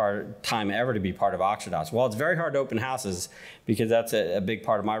best time ever to be part of Oxford House. Well, it's very hard to open houses because that's a big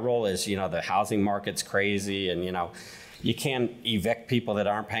part of my role is, you know, the housing market's crazy, and, you know, you can't evict people that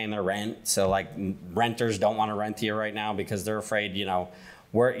aren't paying their rent. So like renters don't want to rent to you right now because they're afraid, you know,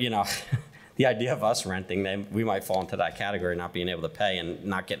 the idea of us renting, we might fall into that category, not being able to pay and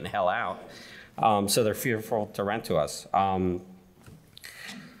not getting the hell out. So they're fearful to rent to us.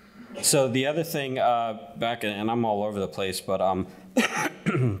 So the other thing, and I'm all over the place, but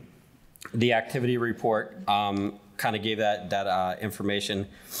the activity report kind of gave that information.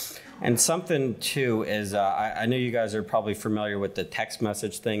 And something too is, I know you guys are probably familiar with the text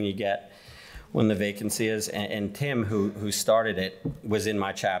message thing you get when the vacancy is. And Tim, who started it, was in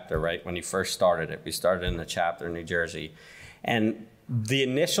my chapter, right, when he first started it. We started in the chapter in New Jersey. And the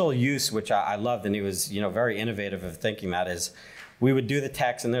initial use, which I loved, and he was very innovative of thinking that, is we would do the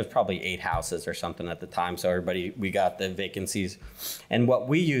text, and there's probably 8 houses or something at the time, so we got the vacancies. And what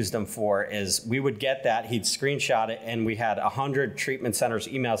we used them for is we would get that, he'd screenshot it, and we had 100 treatment centers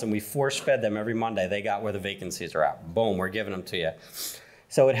emails, and we force-fed them every Monday. They got where the vacancies are at. Boom, we're giving them to you.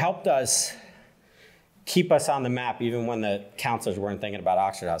 So it helped us keep us on the map even when the counselors weren't thinking about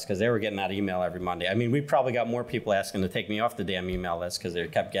Oxford House, because they were getting that email every Monday. I mean, we probably got more people asking to take me off the damn email list because they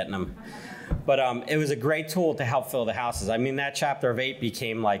kept getting them. But it was a great tool to help fill the houses. I mean, that chapter of 8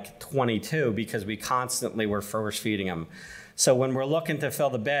 became like 22 because we constantly were force feeding them. So when we're looking to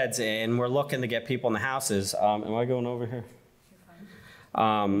fill the beds and we're looking to get people in the houses, am I going over here?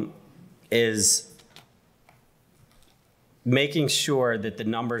 Is making sure that the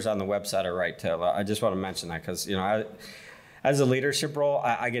numbers on the website are right too. I just want to mention that because, as a leadership role,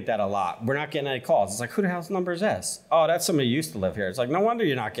 I get that a lot. We're not getting any calls. It's like, who the hell's number is this? Oh, that's somebody who used to live here. It's like, no wonder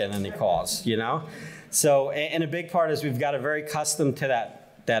you're not getting any calls, So, and a big part is we've got a very custom to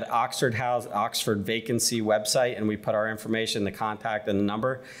that Oxford vacancy website, and we put our information, the contact and the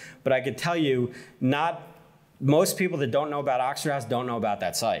number. But I could tell you, most people that don't know about Oxford House don't know about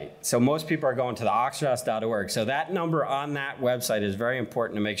that site. So most people are going to the oxfordhouse.org. So that number on that website is very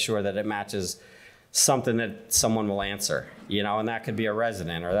important to make sure that it matches something that someone will answer, and that could be a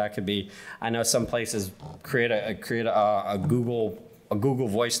resident, or that could be, I know some places create a Google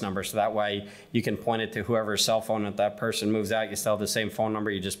voice number, so that way you can point it to whoever's cell phone. If that person moves out, you still have the same phone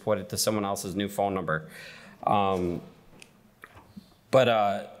number, you just point it to someone else's new phone number.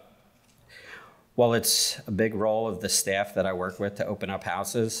 While it's a big role of the staff that I work with to open up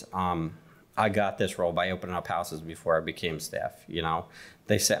houses, I got this role by opening up houses before I became staff.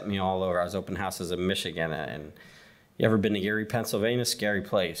 They sent me all over. I was opening houses in Michigan, and you ever been to Erie, Pennsylvania? Scary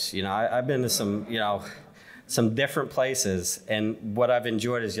place. I've been to some different places, and what I've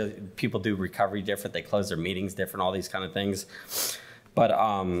enjoyed is people do recovery different. They close their meetings different, all these kind of things. But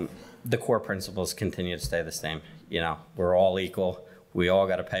the core principles continue to stay the same. We're all equal. We all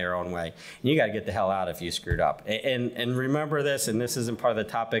got to pay our own way. And you got to get the hell out if you screwed up. And remember this, and this isn't part of the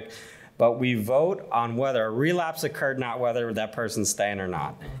topic, but we vote on whether a relapse occurred, not whether that person's staying or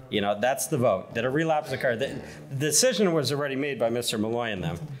not. That's the vote. Did a relapse occur? The decision was already made by Mr. Malloy and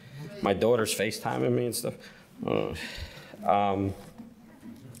them. My daughter's FaceTiming me and stuff.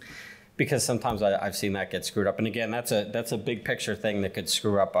 Because sometimes I've seen that get screwed up. And again, that's a big picture thing that could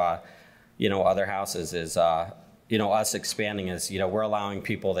screw up, other houses is, us expanding is, we're allowing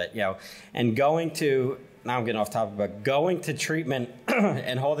people that, and going to, now I'm getting off topic, but going to treatment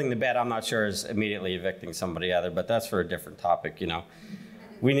and holding the bed, I'm not sure is immediately evicting somebody either, but that's for a different topic,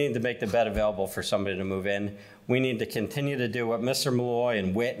 We need to make the bed available for somebody to move in. We need to continue to do what Mr. Malloy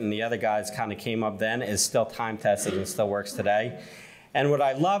and Witt and the other guys kind of came up then is still time tested and still works today. And what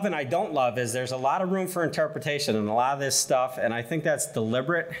I love and I don't love is there's a lot of room for interpretation and a lot of this stuff, and I think that's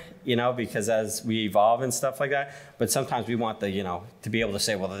deliberate, because as we evolve and stuff like that, but sometimes we want to be able to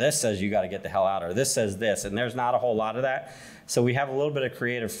say, well, this says you got to get the hell out, or this says this, and there's not a whole lot of that. So we have a little bit of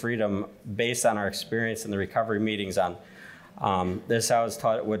creative freedom based on our experience in the recovery meetings on this is how I was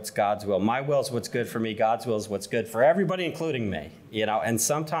taught what's God's will. My will is what's good for me. God's will is what's good for everybody, including me, and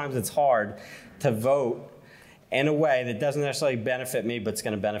sometimes it's hard to vote in a way that doesn't necessarily benefit me, but it's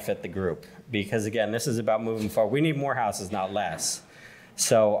going to benefit the group. Because again, this is about moving forward. We need more houses, not less.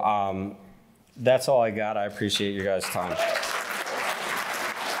 So that's all I got. I appreciate you guys' time.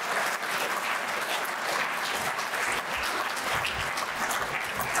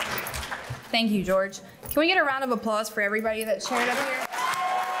 Thank you, George. Can we get a round of applause for everybody that shared up here?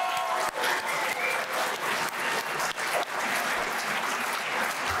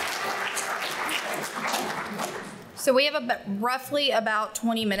 So we have roughly about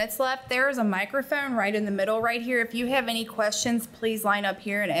 20 minutes left. There is a microphone right in the middle right here. If you have any questions, please line up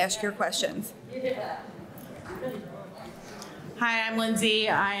here and ask your questions. Hi, I'm Lindsay.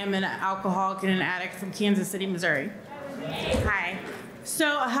 I am an alcoholic and an addict from Kansas City, Missouri. Hi.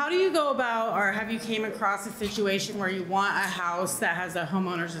 So how do you go about, or have you came across a situation where you want a house that has a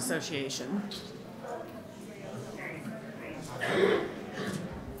homeowners association?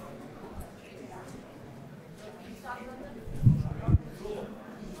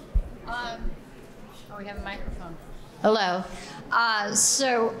 We have a microphone. Hello.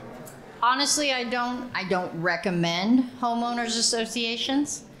 So honestly, I don't recommend homeowners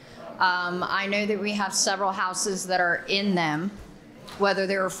associations. I know that we have several houses that are in them. Whether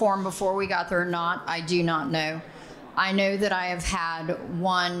they were formed before we got there or not, I do not know. I know that I have had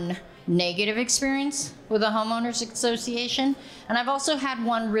one negative experience with a homeowners association, and I've also had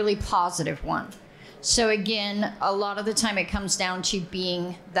one really positive one. So again, a lot of the time it comes down to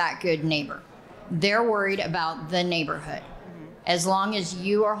being that good neighbor. They're worried about the neighborhood. As long as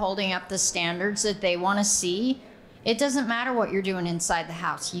you are holding up the standards that they want to see, it doesn't matter what you're doing inside the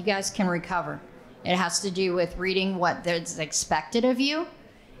house. You guys can recover. It has to do with reading what is expected of you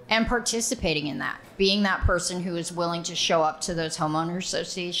and participating in that, being that person who is willing to show up to those homeowners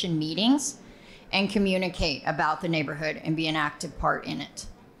association meetings and communicate about the neighborhood and be an active part in it.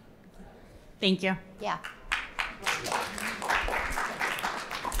 Thank you. Yeah.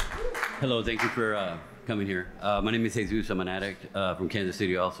 Hello, thank you for coming here. My name is Jesus. I'm an addict from Kansas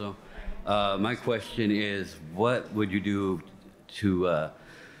City also. My question is, what would you do to,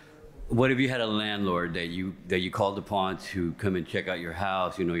 what if you had a landlord that you called upon to come and check out your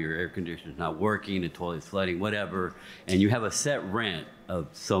house, you know, your air conditioner's not working, the toilet's flooding, whatever, and you have a set rent of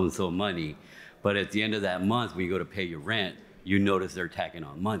so-and-so money, but at the end of that month, when you go to pay your rent, you notice they're tacking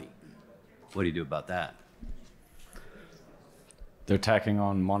on money. What do you do about that? They're tacking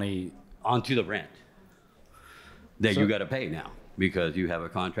on money Onto the rent that you got to pay now because you have a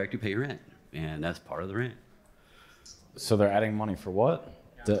contract to pay rent, and that's part of the rent. So they're adding money for what?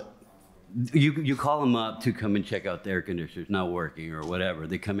 You call them up to come and check out the air conditioner's not working or whatever.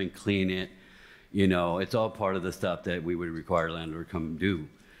 They come and clean it. You know, it's all part of the stuff that we would require landlord to come do,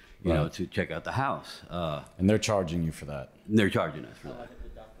 you know, to check out the house. And they're charging you for that. They're charging us for that.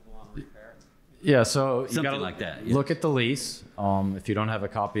 Yeah, so you Something gotta like that, yeah. Look at the lease. If you don't have a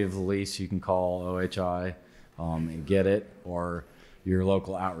copy of the lease, you can call OHI and get it, or your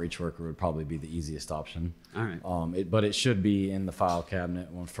local outreach worker would probably be the easiest option. All right. But it should be in the file cabinet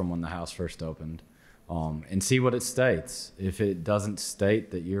from when the house first opened, and see what it states. If it doesn't state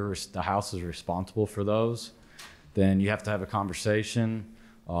that the house is responsible for those, then you have to have a conversation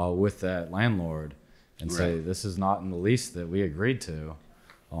with that landlord and say, this is not in the lease that we agreed to.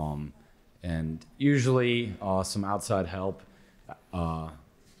 And usually some outside help,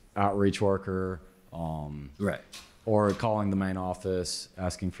 outreach worker, Right. or calling the main office,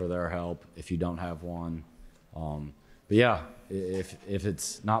 asking for their help if you don't have one. But yeah, if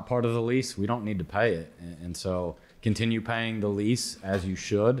it's not part of the lease, we don't need to pay it. And so continue paying the lease as you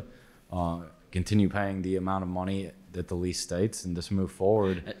should. Continue paying the amount of money that the lease states and just move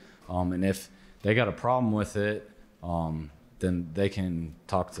forward. And if they got a problem with it, then they can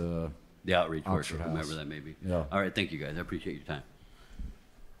talk to The outreach worker, Oxford whomever House. that may be. Yeah. All right, thank you guys. I appreciate your time.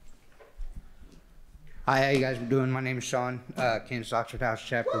 Hi, how you guys doing? My name is Sean, Kansas Oxford House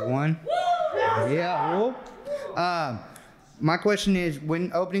Chapter 1. Yeah, whoop. My question is,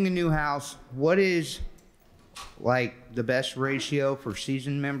 when opening a new house, what is like the best ratio for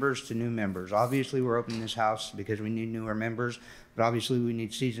seasoned members to new members? Obviously, we're opening this house because we need newer members, but obviously we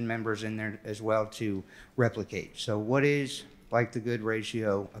need seasoned members in there as well to replicate. So what is like a good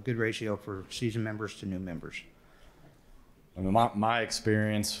ratio for seasoned members to new members? I mean, my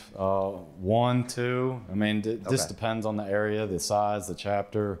experience, 1, 2. I mean, this depends on the area, the size, the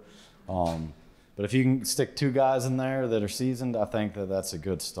chapter. But if you can stick 2 guys in there that are seasoned, I think that's a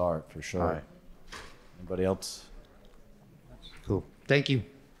good start for sure. All right. Anybody else? Cool. Thank you.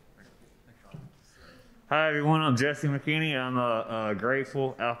 Hi everyone, I'm Jesse McKinney. I'm a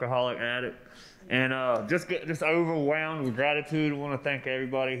grateful alcoholic addict, and just overwhelmed with gratitude. I want to thank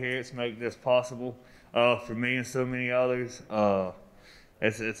everybody here to make this possible for me and so many others.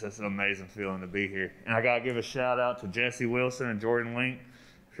 It's an amazing feeling to be here, and I gotta give a shout out to Jesse Wilson and Jordan Link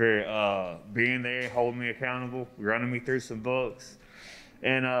for being there, holding me accountable, running me through some books,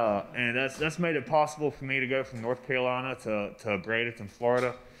 and that's made it possible for me to go from North Carolina to Bradenton,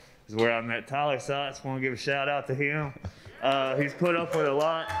 Florida. Is where I met Tyler Sykes. Want to give a shout out to him. He's put up with a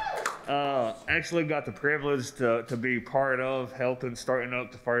lot. Actually got the privilege to be part of helping starting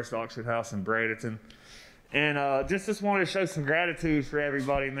up the first Oxford House in Bradenton. And just wanted to show some gratitude for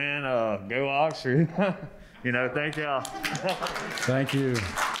everybody, man. Go Oxford. Thank y'all. Thank you.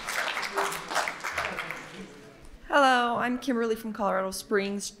 Hello, I'm Kimberly from Colorado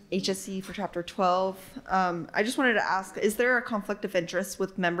Springs, HSC for Chapter 12. I just wanted to ask, is there a conflict of interest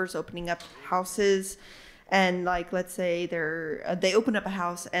with members opening up houses? And like, let's say they open up a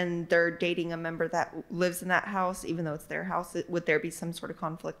house and they're dating a member that lives in that house, even though it's their house. Would there be some sort of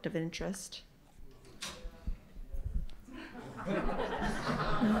conflict of interest?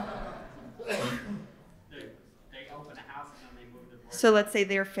 So let's say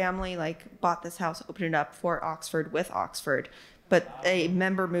their family bought this house, opened it up for Oxford with Oxford, but a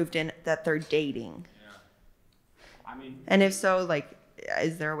member moved in that they're dating. Yeah. And if so,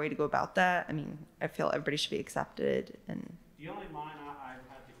 is there a way to go about that? I mean, I feel everybody should be accepted. And the only line I've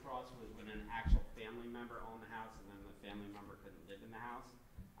had to cross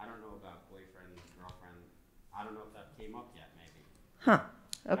I don't know about boyfriend, girlfriend. I don't know if that came up yet, maybe. Huh.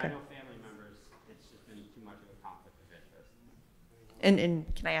 But Okay. I know family members, it's just been too much of a conflict of interest. And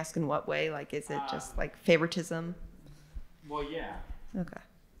can I ask in what way? Like, is it just like favoritism? Well, yeah. Okay.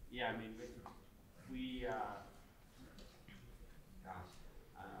 Yeah, I mean, we gosh,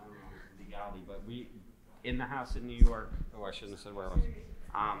 I don't know legality, but we, in the house in New York, oh, I shouldn't have said where it was.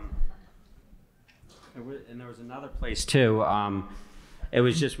 And there was another place too. It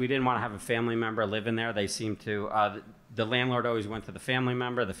was just, we didn't want to have a family member live in there. They seemed to, the landlord always went to the family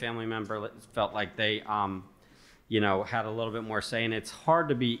member. The family member felt like they, had a little bit more say. And it's hard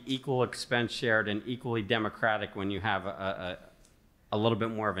to be equal expense shared and equally democratic when you have a little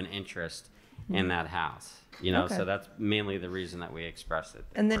bit more of an interest in that house. Okay. So that's mainly the reason that we expressed it.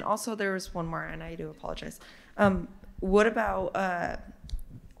 And then also there was one more, and I do apologize. What about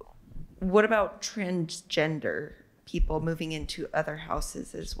transgender people moving into other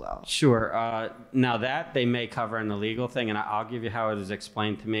houses as well? Sure. Now that they may cover in the legal thing, and I'll give you how it is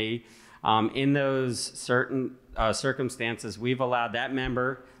explained to me. In those certain circumstances, we've allowed that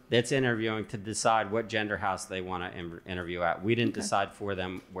member that's interviewing to decide what gender house they want to interview at. We didn't decide for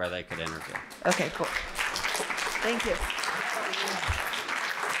them where they could interview. Okay, cool. Thank you.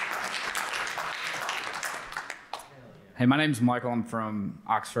 Hey, my name's Michael. I'm from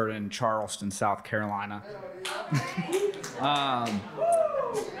Oxford and Charleston, South Carolina.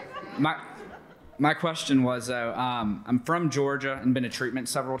 My question was, I'm from Georgia and been to treatment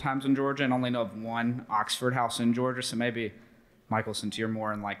several times in Georgia and only know of one Oxford house in Georgia. So maybe, Michael, since you're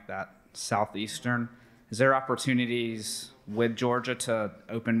more in like that southeastern, is there opportunities with Georgia to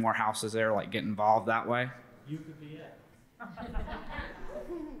open more houses there, like get involved that way? You could be it.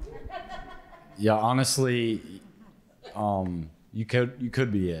 Yeah, honestly, you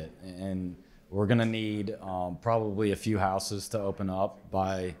could be it, and we're gonna need probably a few houses to open up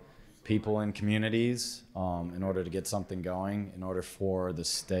by people in communities in order to get something going, in order for the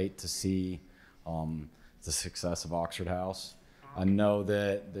state to see the success of Oxford House. I know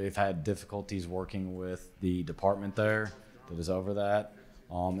that they've had difficulties working with the department there that is over that.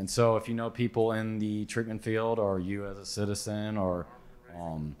 And so if you know people in the treatment field, or you as a citizen, or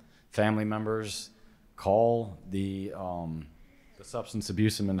family members, call the Substance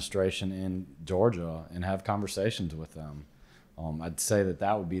Abuse Administration in Georgia and have conversations with them. I'd say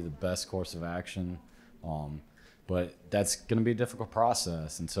that would be the best course of action. But that's going to be a difficult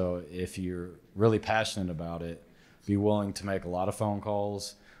process. And so if you're really passionate about it, be willing to make a lot of phone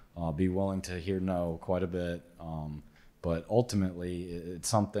calls, be willing to hear no quite a bit. But ultimately, it's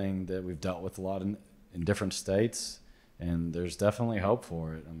something that we've dealt with a lot in different states, and there's definitely hope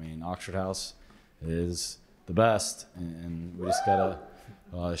for it. I mean, Oxford House is the best, and we just got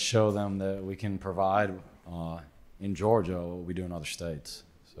to show them that we can provide in Georgia what we do in other states.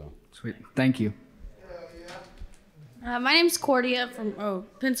 So Sweet. Thank you. My name's Cordia from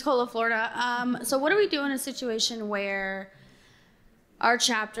Pensacola, Florida. So what do we do in a situation where our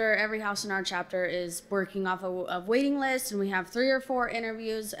chapter, every house in our chapter is working off of waiting lists, and we have 3 or 4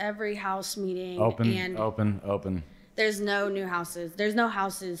 interviews every house meeting. Open. There's no new houses. There's no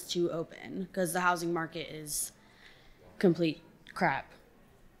houses to open because the housing market is complete crap.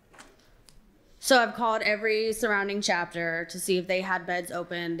 So I've called every surrounding chapter to see if they had beds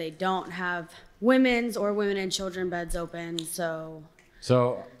open. They don't have women's or women and children beds open. So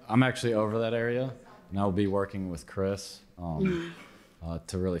I'm actually over that area, and I'll be working with Chris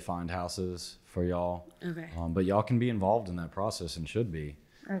to really find houses for y'all. Okay. But y'all can be involved in that process and should be.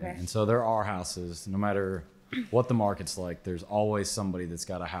 Okay. And so there are houses, no matter what the market's like, there's always somebody that's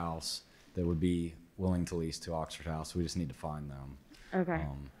got a house that would be willing to lease to Oxford House. We just need to find them. Okay.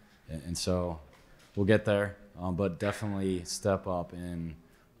 And so we'll get there, but definitely step up and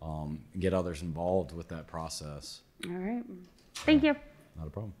get others involved with that process. All right. Thank you. Not a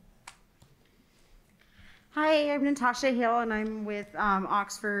problem. Hi, I'm Natasha Hill, and I'm with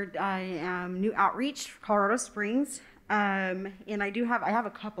Oxford. I am New Outreach, Colorado Springs, and I have a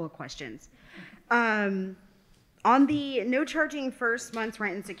couple of questions. On the no charging first month's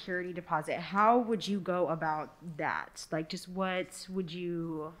rent and security deposit, how would you go about that? Like, just what would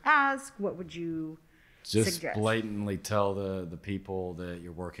you ask? What would you suggest? Blatantly tell the people that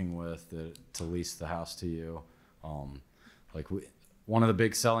you're working with to lease the house to you. One of the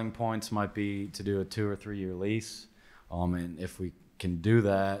big selling points might be to do a 2 or 3 year lease. And if we can do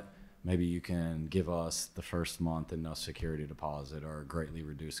that, maybe you can give us the first month and no security deposit or a greatly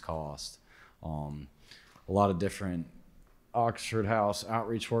reduced cost. A lot of different Oxford House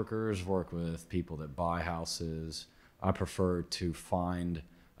outreach workers work with people that buy houses. I prefer to find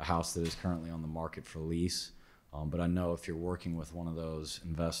a house that is currently on the market for lease But I know if you're working with one of those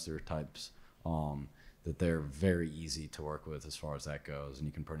investor types, that they're very easy to work with as far as that goes. And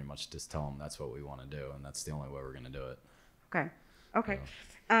you can pretty much just tell them that's what we want to do, and that's the only way we're going to do it. Okay. Okay.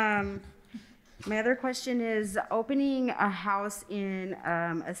 My other question is opening a house in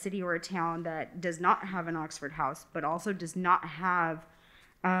a city or a town that does not have an Oxford House, but also does not have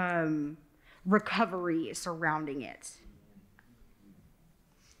recovery surrounding it.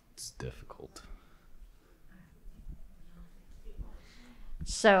 It's difficult.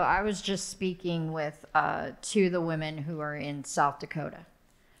 So I was just speaking with two of the women who are in South Dakota.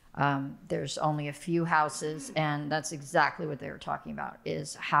 There's only a few houses, and that's exactly what they were talking about,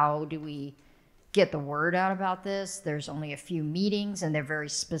 is how do we get the word out about this? There's only a few meetings, and they're very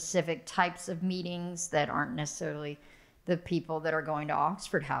specific types of meetings that aren't necessarily the people that are going to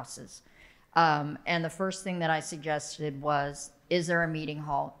Oxford houses. And the first thing that I suggested was, is there a meeting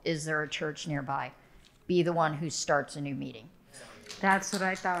hall? Is there a church nearby? Be the one who starts a new meeting. That's what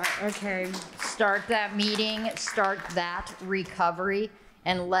I thought. Okay. Start that meeting, start that recovery,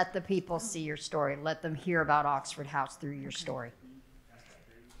 and let the people see your story. Let them hear about Oxford House through your story.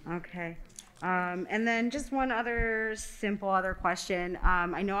 Okay. And then just one other simple other question.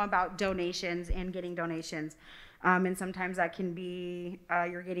 I know about donations and getting donations. And sometimes that can be,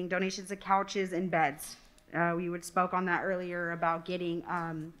 you're getting donations of couches and beds. We would spoke on that earlier about getting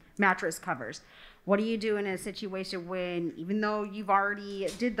mattress covers. What do you do in a situation when, even though you've already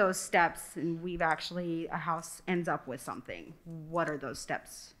did those steps and we've actually, a house ends up with something? What are those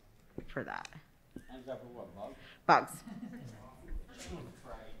steps for that? Ends up with what, bugs? Bugs.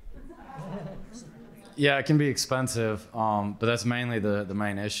 Yeah, it can be expensive, but that's mainly the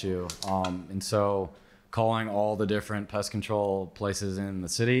main issue. And so calling all the different pest control places in the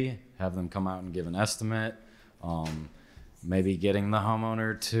city, have them come out and give an estimate. Maybe getting the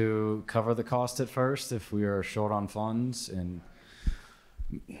homeowner to cover the cost at first if we are short on funds, and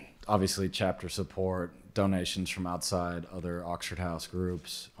obviously chapter support, donations from outside other Oxford House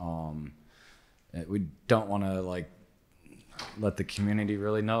groups. We don't want to let the community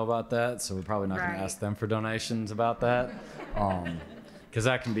really know about that, so we're probably not going to ask them for donations about that, because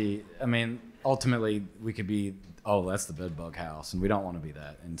that can be, I mean, ultimately we could be, oh, that's the bed bug house, and we don't want to be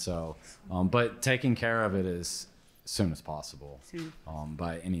that. And so, but taking care of it as soon as possible,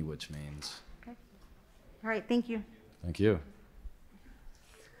 by any which means. Okay. All right. Thank you. Thank you.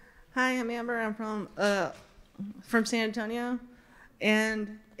 Hi, I'm Amber. I'm from San Antonio.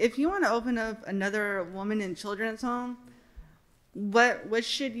 And if you want to open up another woman and children's home, what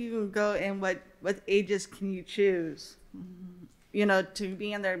should you go and what ages can you choose, to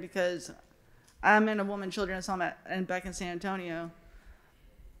be in there? Because I'm in a woman children's home back in San Antonio.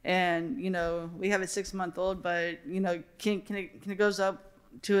 And, we have a 6-month-old, but, can it goes up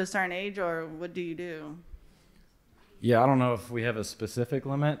to a certain age, or what do you do? Yeah, I don't know if we have a specific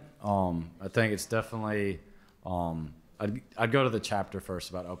limit. I think it's definitely, I'd go to the chapter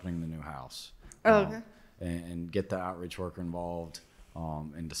first about opening the new house. Okay. And get the outreach worker involved,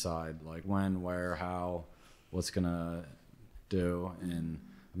 and decide when, where, how, what's gonna do. And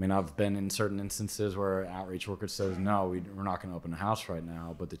I mean, I've been in certain instances where an outreach worker says, no, we're not going to open a house right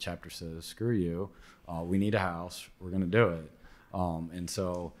now, but the chapter says, screw you, we need a house, we're going to do it. And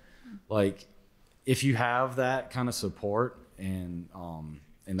so, if you have that kind of support and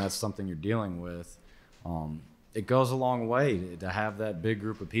that's something you're dealing with, it goes a long way to have that big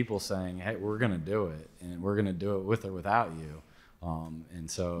group of people saying, hey, we're going to do it, and we're going to do it with or without you.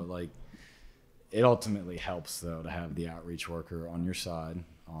 And so, it ultimately helps, though, to have the outreach worker on your side.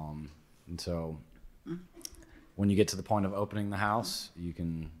 And so when you get to the point of opening the house, you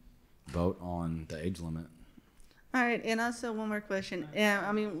can vote on the age limit. All right, and also one more question. Yeah,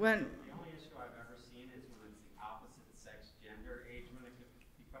 I mean, when... The only issue I've ever seen is when it's the opposite sex gender age when it could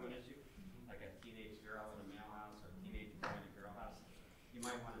become an issue, like a teenage girl in a male house or a teenage boy in a girl house. You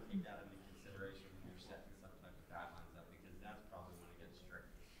might want to take that into consideration when you're setting some type of guidelines up, because that's probably when it gets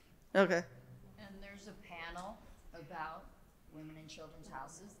strict. Okay. And there's a panel about women in children's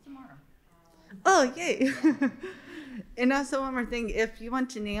houses tomorrow. Oh, yay. And also one more thing, if you want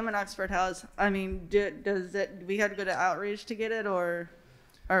to name an Oxford House, I mean, do we have to go to outreach to get it, or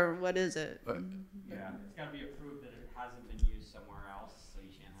what is it? Yeah, it's got to be approved that it hasn't been used somewhere else, so you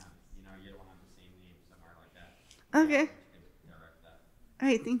can't have, you don't have the same name somewhere like that. Okay. Direct that. All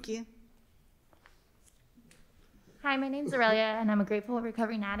right, thank you. Hi, my name's Aurelia, and I'm a grateful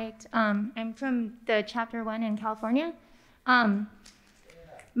recovering addict. I'm from the Chapter 1 in California.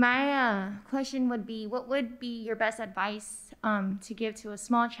 My question would be, what would be your best advice to give to a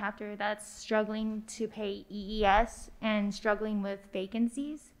small chapter that's struggling to pay EES and struggling with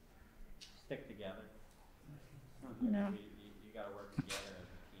vacancies? Stick together. you know. You got to work together as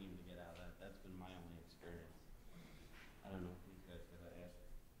a team to get out of that. That's been my only experience. I don't know if these guys got to ask.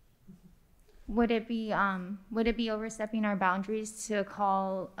 Would it be overstepping our boundaries to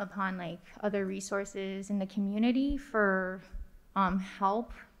call upon like other resources in the community for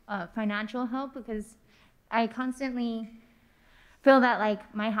help, financial help? Because I constantly feel that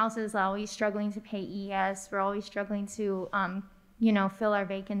like my house is always struggling to pay ES. We're always struggling to, you know, fill our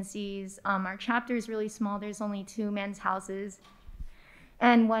vacancies. Our chapter is really small. There's only 2 men's houses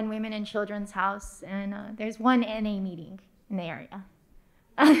and 1 women and children's house. And there's 1 NA meeting in the area.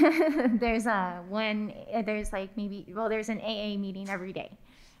 There's there's an AA meeting every day,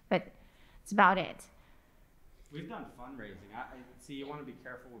 but it's about it. We've done fundraising. I see. You want to be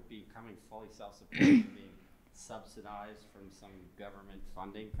careful with becoming fully self-supporting and being subsidized from some government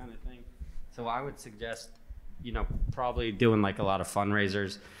funding kind of thing. So I would suggest, you know, probably doing like a lot of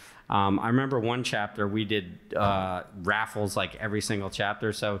fundraisers. I remember one chapter we did raffles like every single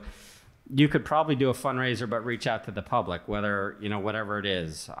chapter. So you could probably do a fundraiser, but reach out to the public, whether, you know, whatever it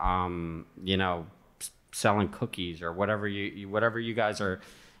is, you know, selling cookies or whatever you guys are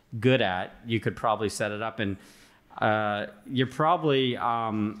good at, you could probably set it up. And you're probably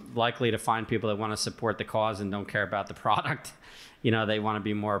likely to find people that want to support the cause and don't care about the product. You know, they want to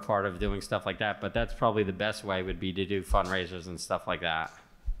be more a part of doing stuff like that. But that's probably the best way would be to do fundraisers and stuff like that.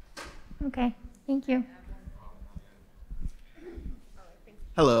 Okay, thank you.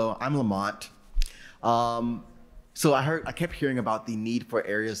 Hello, I'm Lamont. So I kept hearing about the need for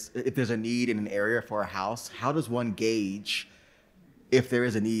areas. If there's a need in an area for a house, how does one gauge if there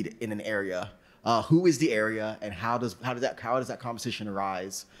is a need in an area? Who is the area, and how does that conversation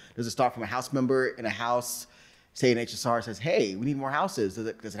arise? Does it start from a house member in a house, say an HSR says, "Hey, we need more houses"? Does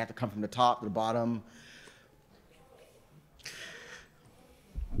it have to come from the top to the bottom?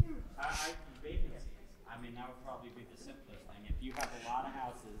 Vacancies. I mean, that would probably be the simplest thing. If you have a lot of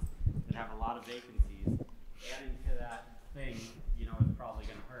houses that have a lot of vacancies, adding to that thing, you know, it's probably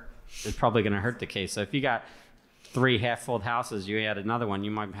going to hurt. It's probably going to hurt the case. So if you got 3 half-full houses, you add another one,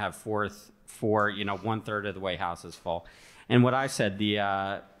 you might have 4, you know, 1/3 of the way houses full. And what I said,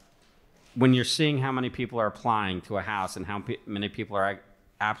 when you're seeing how many people are applying to a house and how many people are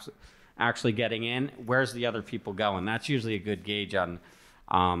actually getting in, where's the other people going? That's usually a good gauge on,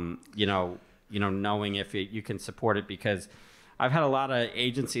 you know, knowing if you can support it, because I've had a lot of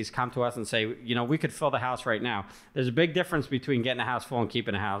agencies come to us and say, you know, we could fill the house right now. There's a big difference between getting a house full and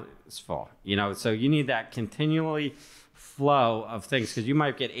keeping a house full, you know, so you need that continually flow of things, because you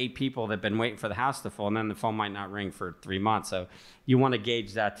might get 8 people that have been waiting for the house to fill, and then the phone might not ring for 3 months. So you want to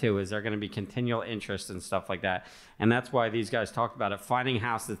gauge that too. Is there going to be continual interest and stuff like that? And that's why these guys talked about it, finding a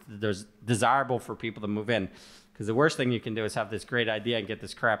house that's desirable for people to move in. Because the worst thing you can do is have this great idea and get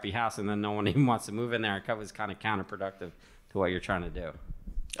this crappy house, and then no one even wants to move in there. It was kind of counterproductive to what you're trying to do.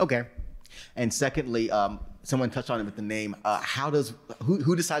 Okay. And secondly, someone touched on it with the name.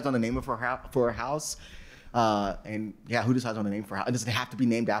 Who decides on the name for a house? And yeah, who decides on the name for a house? Does it have to be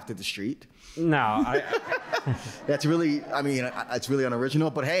named after the street? No, that's really, I mean, it's really unoriginal.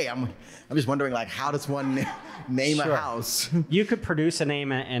 But hey, I'm just wondering, like, how does one name a house? You could produce a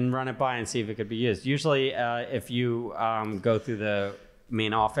name and run it by and see if it could be used. Usually, if you go through the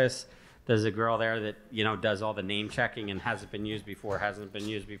main office, there's a girl there that, you know, does all the name checking and hasn't been used before.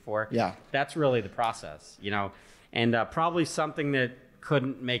 Yeah. That's really the process, you know, and probably something that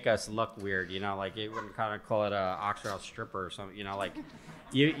couldn't make us look weird, you know, like you wouldn't kind of call it a Oxford House stripper or something, you know, like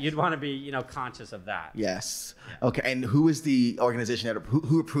you'd want to be, you know, conscious of that. Yes. Okay. And who is the organization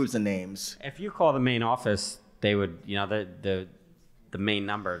who approves the names? If you call the main office, they would, you know, the main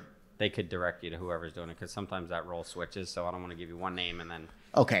number, they could direct you to whoever's doing it, because sometimes that role switches. So I don't want to give you one name and then.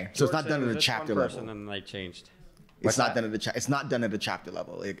 Okay. So it's not done at the chapter level. And then they changed. It's not done at the chapter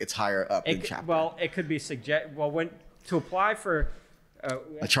level. It's higher up in chapter. Well, it could be to apply for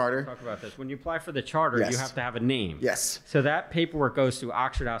a charter. Talk about this. When you apply for the charter, Yes. you have to have a name. Yes. So that paperwork goes to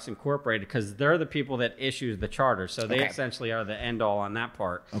Oxford House Incorporated, because they're the people that issues the charter. So they essentially are the end all on that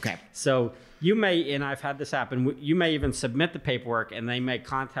part. Okay. So you may, and I've had this happen, you may even submit the paperwork and they may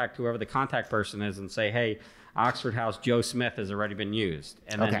contact whoever the contact person is and say, hey, Oxford House Joe Smith has already been used.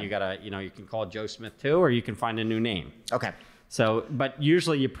 And then you gotta, you know, you can call Joe Smith too, or you can find a new name. Okay. So, but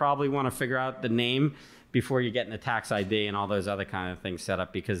usually you probably want to figure out the name before you get in the tax ID and all those other kind of things set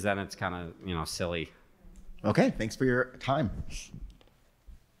up, because then it's kind of, you know, silly. Okay, thanks for your time.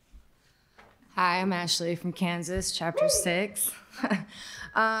 Hi, I'm Ashley from Kansas, Chapter 6.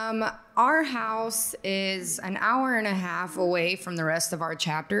 Our house is an hour and a half away from the rest of our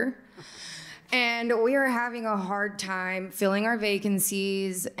chapter, and we are having a hard time filling our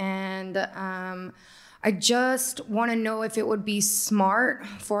vacancies, and I just want to know if it would be smart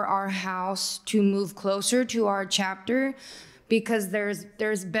for our house to move closer to our chapter, because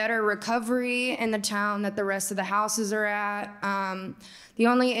there's better recovery in the town that the rest of the houses are at. The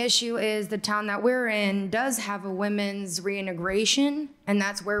only issue is the town that we're in does have a women's reintegration, and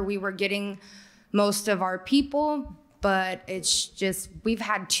that's where we were getting most of our people. But it's just, we've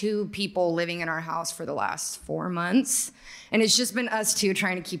had 2 people living in our house for the last 4 months, and it's just been us 2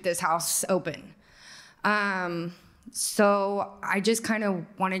 trying to keep this house open. So I just kind of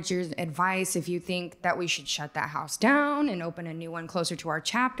wanted your advice if you think that we should shut that house down and open a new one closer to our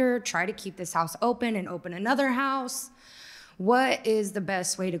chapter, try to keep this house open and open another house. What is the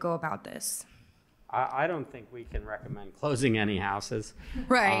best way to go about this? I don't think we can recommend closing any houses.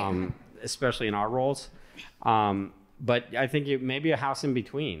 Right. Especially in our roles. But I think maybe a house in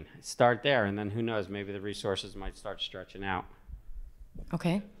between. Start there, and then who knows, maybe the resources might start stretching out.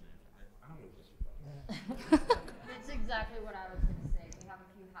 Okay. That's exactly what I was going to say. We have a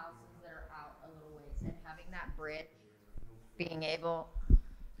few houses that are out a little ways, and having that bridge,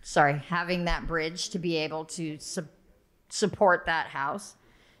 having that bridge to be able to support that house.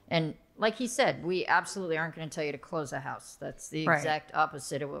 And like he said, we absolutely aren't going to tell you to close a house. That's the Right. exact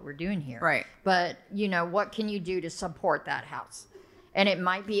opposite of what we're doing here. Right. But, what can you do to support that house? And it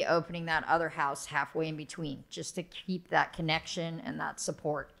might be opening that other house halfway in between, just to keep that connection and that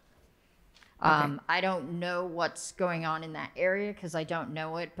support. I don't know what's going on in that area because I don't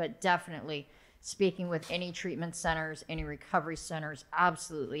know it, but definitely speaking with any treatment centers, any recovery centers,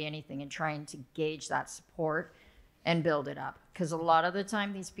 absolutely anything, and trying to gauge that support and build it up. Because a lot of the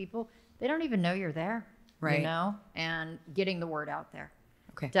time, these people, they don't even know you're there, Right. and getting the word out there.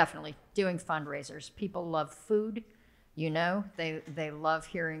 Okay. Definitely doing fundraisers. People love food, they love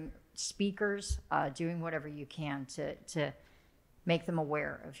hearing speakers, doing whatever you can to make them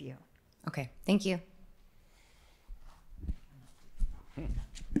aware of you. Okay, thank you.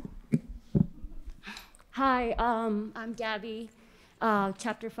 Hi, I'm Gabby,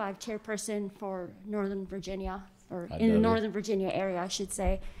 Chapter 5 chairperson for Northern Virginia, or Hi, in the Debbie. Northern Virginia area, I should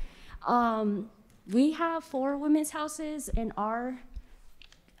say. We have 4 women's houses in our,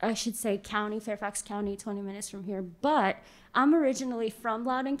 I should say, county, Fairfax County, 20 minutes from here. But I'm originally from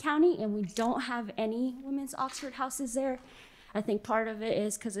Loudoun County, and we don't have any women's Oxford houses there. I think part of it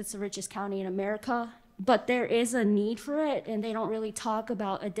is because it's the richest county in America, but there is a need for it, and they don't really talk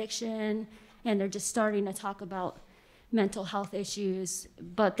about addiction, and they're just starting to talk about mental health issues.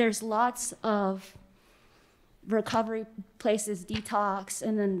 But there's lots of recovery places, detox,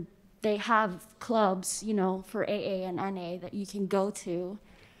 and then they have clubs, for AA and NA that you can go to.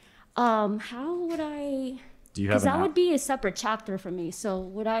 How would I? Do you have Because that would be a separate chapter for me. So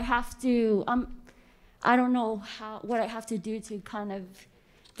would I have to? I don't know what I have to do to kind of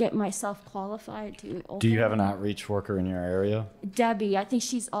get myself qualified to open. Do you have an outreach worker in your area? Debbie, I think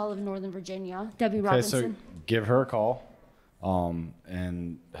she's all of Northern Virginia. Debbie Okay, Robinson. so give her a call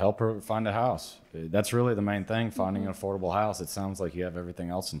and help her find a house. That's really the main thing, finding an affordable house. It sounds like you have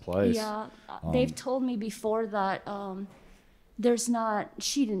everything else in place. Yeah, they've told me before that there's not,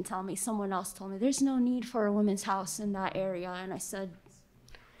 she didn't tell me, someone else told me, there's no need for a women's house in that area. And I said,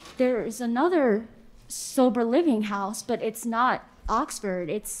 there's another sober living house, but it's not Oxford.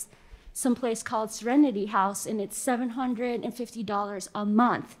 It's someplace called Serenity House, and it's $750 a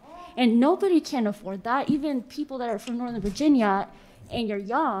month. And nobody can afford that, even people that are from Northern Virginia and you're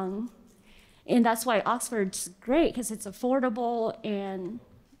young. And that's why Oxford's great, because it's affordable and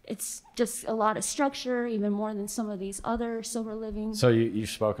it's just a lot of structure, even more than some of these other sober living. So you've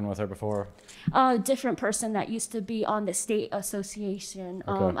spoken with her before? A different person that used to be on the state association.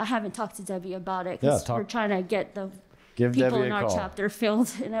 Okay. I haven't talked to Debbie about it Yeah, because we're trying to get the Give people Debbie in a our call. chapter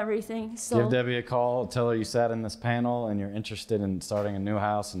filled and everything. So Give Debbie a call. Tell her you sat in this panel and you're interested in starting a new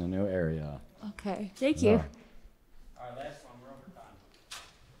house in a new area. okay, thank you.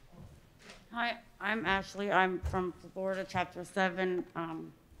 Hi, I'm Ashley. I'm from Florida, Chapter 7.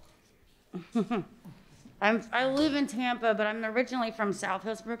 I live in Tampa, but I'm originally from South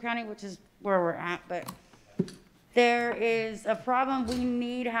Hillsborough County, which is where we're at. But there is a problem. We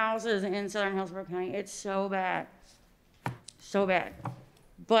need houses in Southern Hillsborough County. It's so bad, so bad.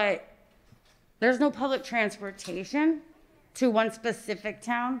 But there's no public transportation to one specific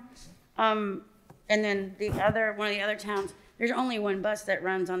town. And then one of the other towns, there's only one bus that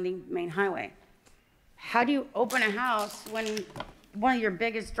runs on the main highway. How do you open a house when one of your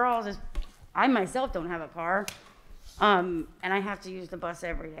biggest draws is, I myself don't have a car, and I have to use the bus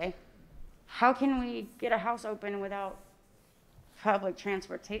every day. How can we get a house open without public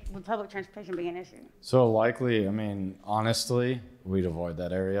transportation being an issue? So likely, I mean, honestly, we'd avoid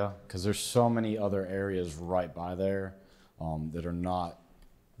that area because there's so many other areas right by there that are not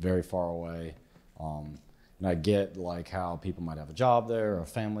very far away. And I get like how people might have a job there or a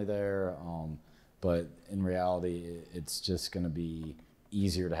family there, but in reality, it's just going to be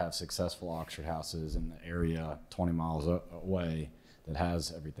easier to have successful Oxford houses in the area 20 miles away that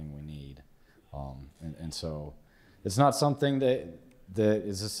has everything we need. And so it's not something that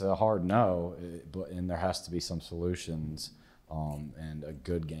is just a hard no, and there has to be some solutions and a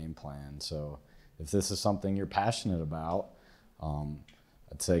good game plan. So if this is something you're passionate about,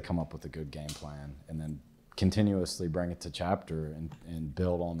 I'd say come up with a good game plan and then continuously bring it to chapter and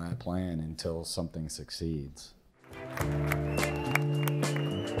build on that plan until something succeeds.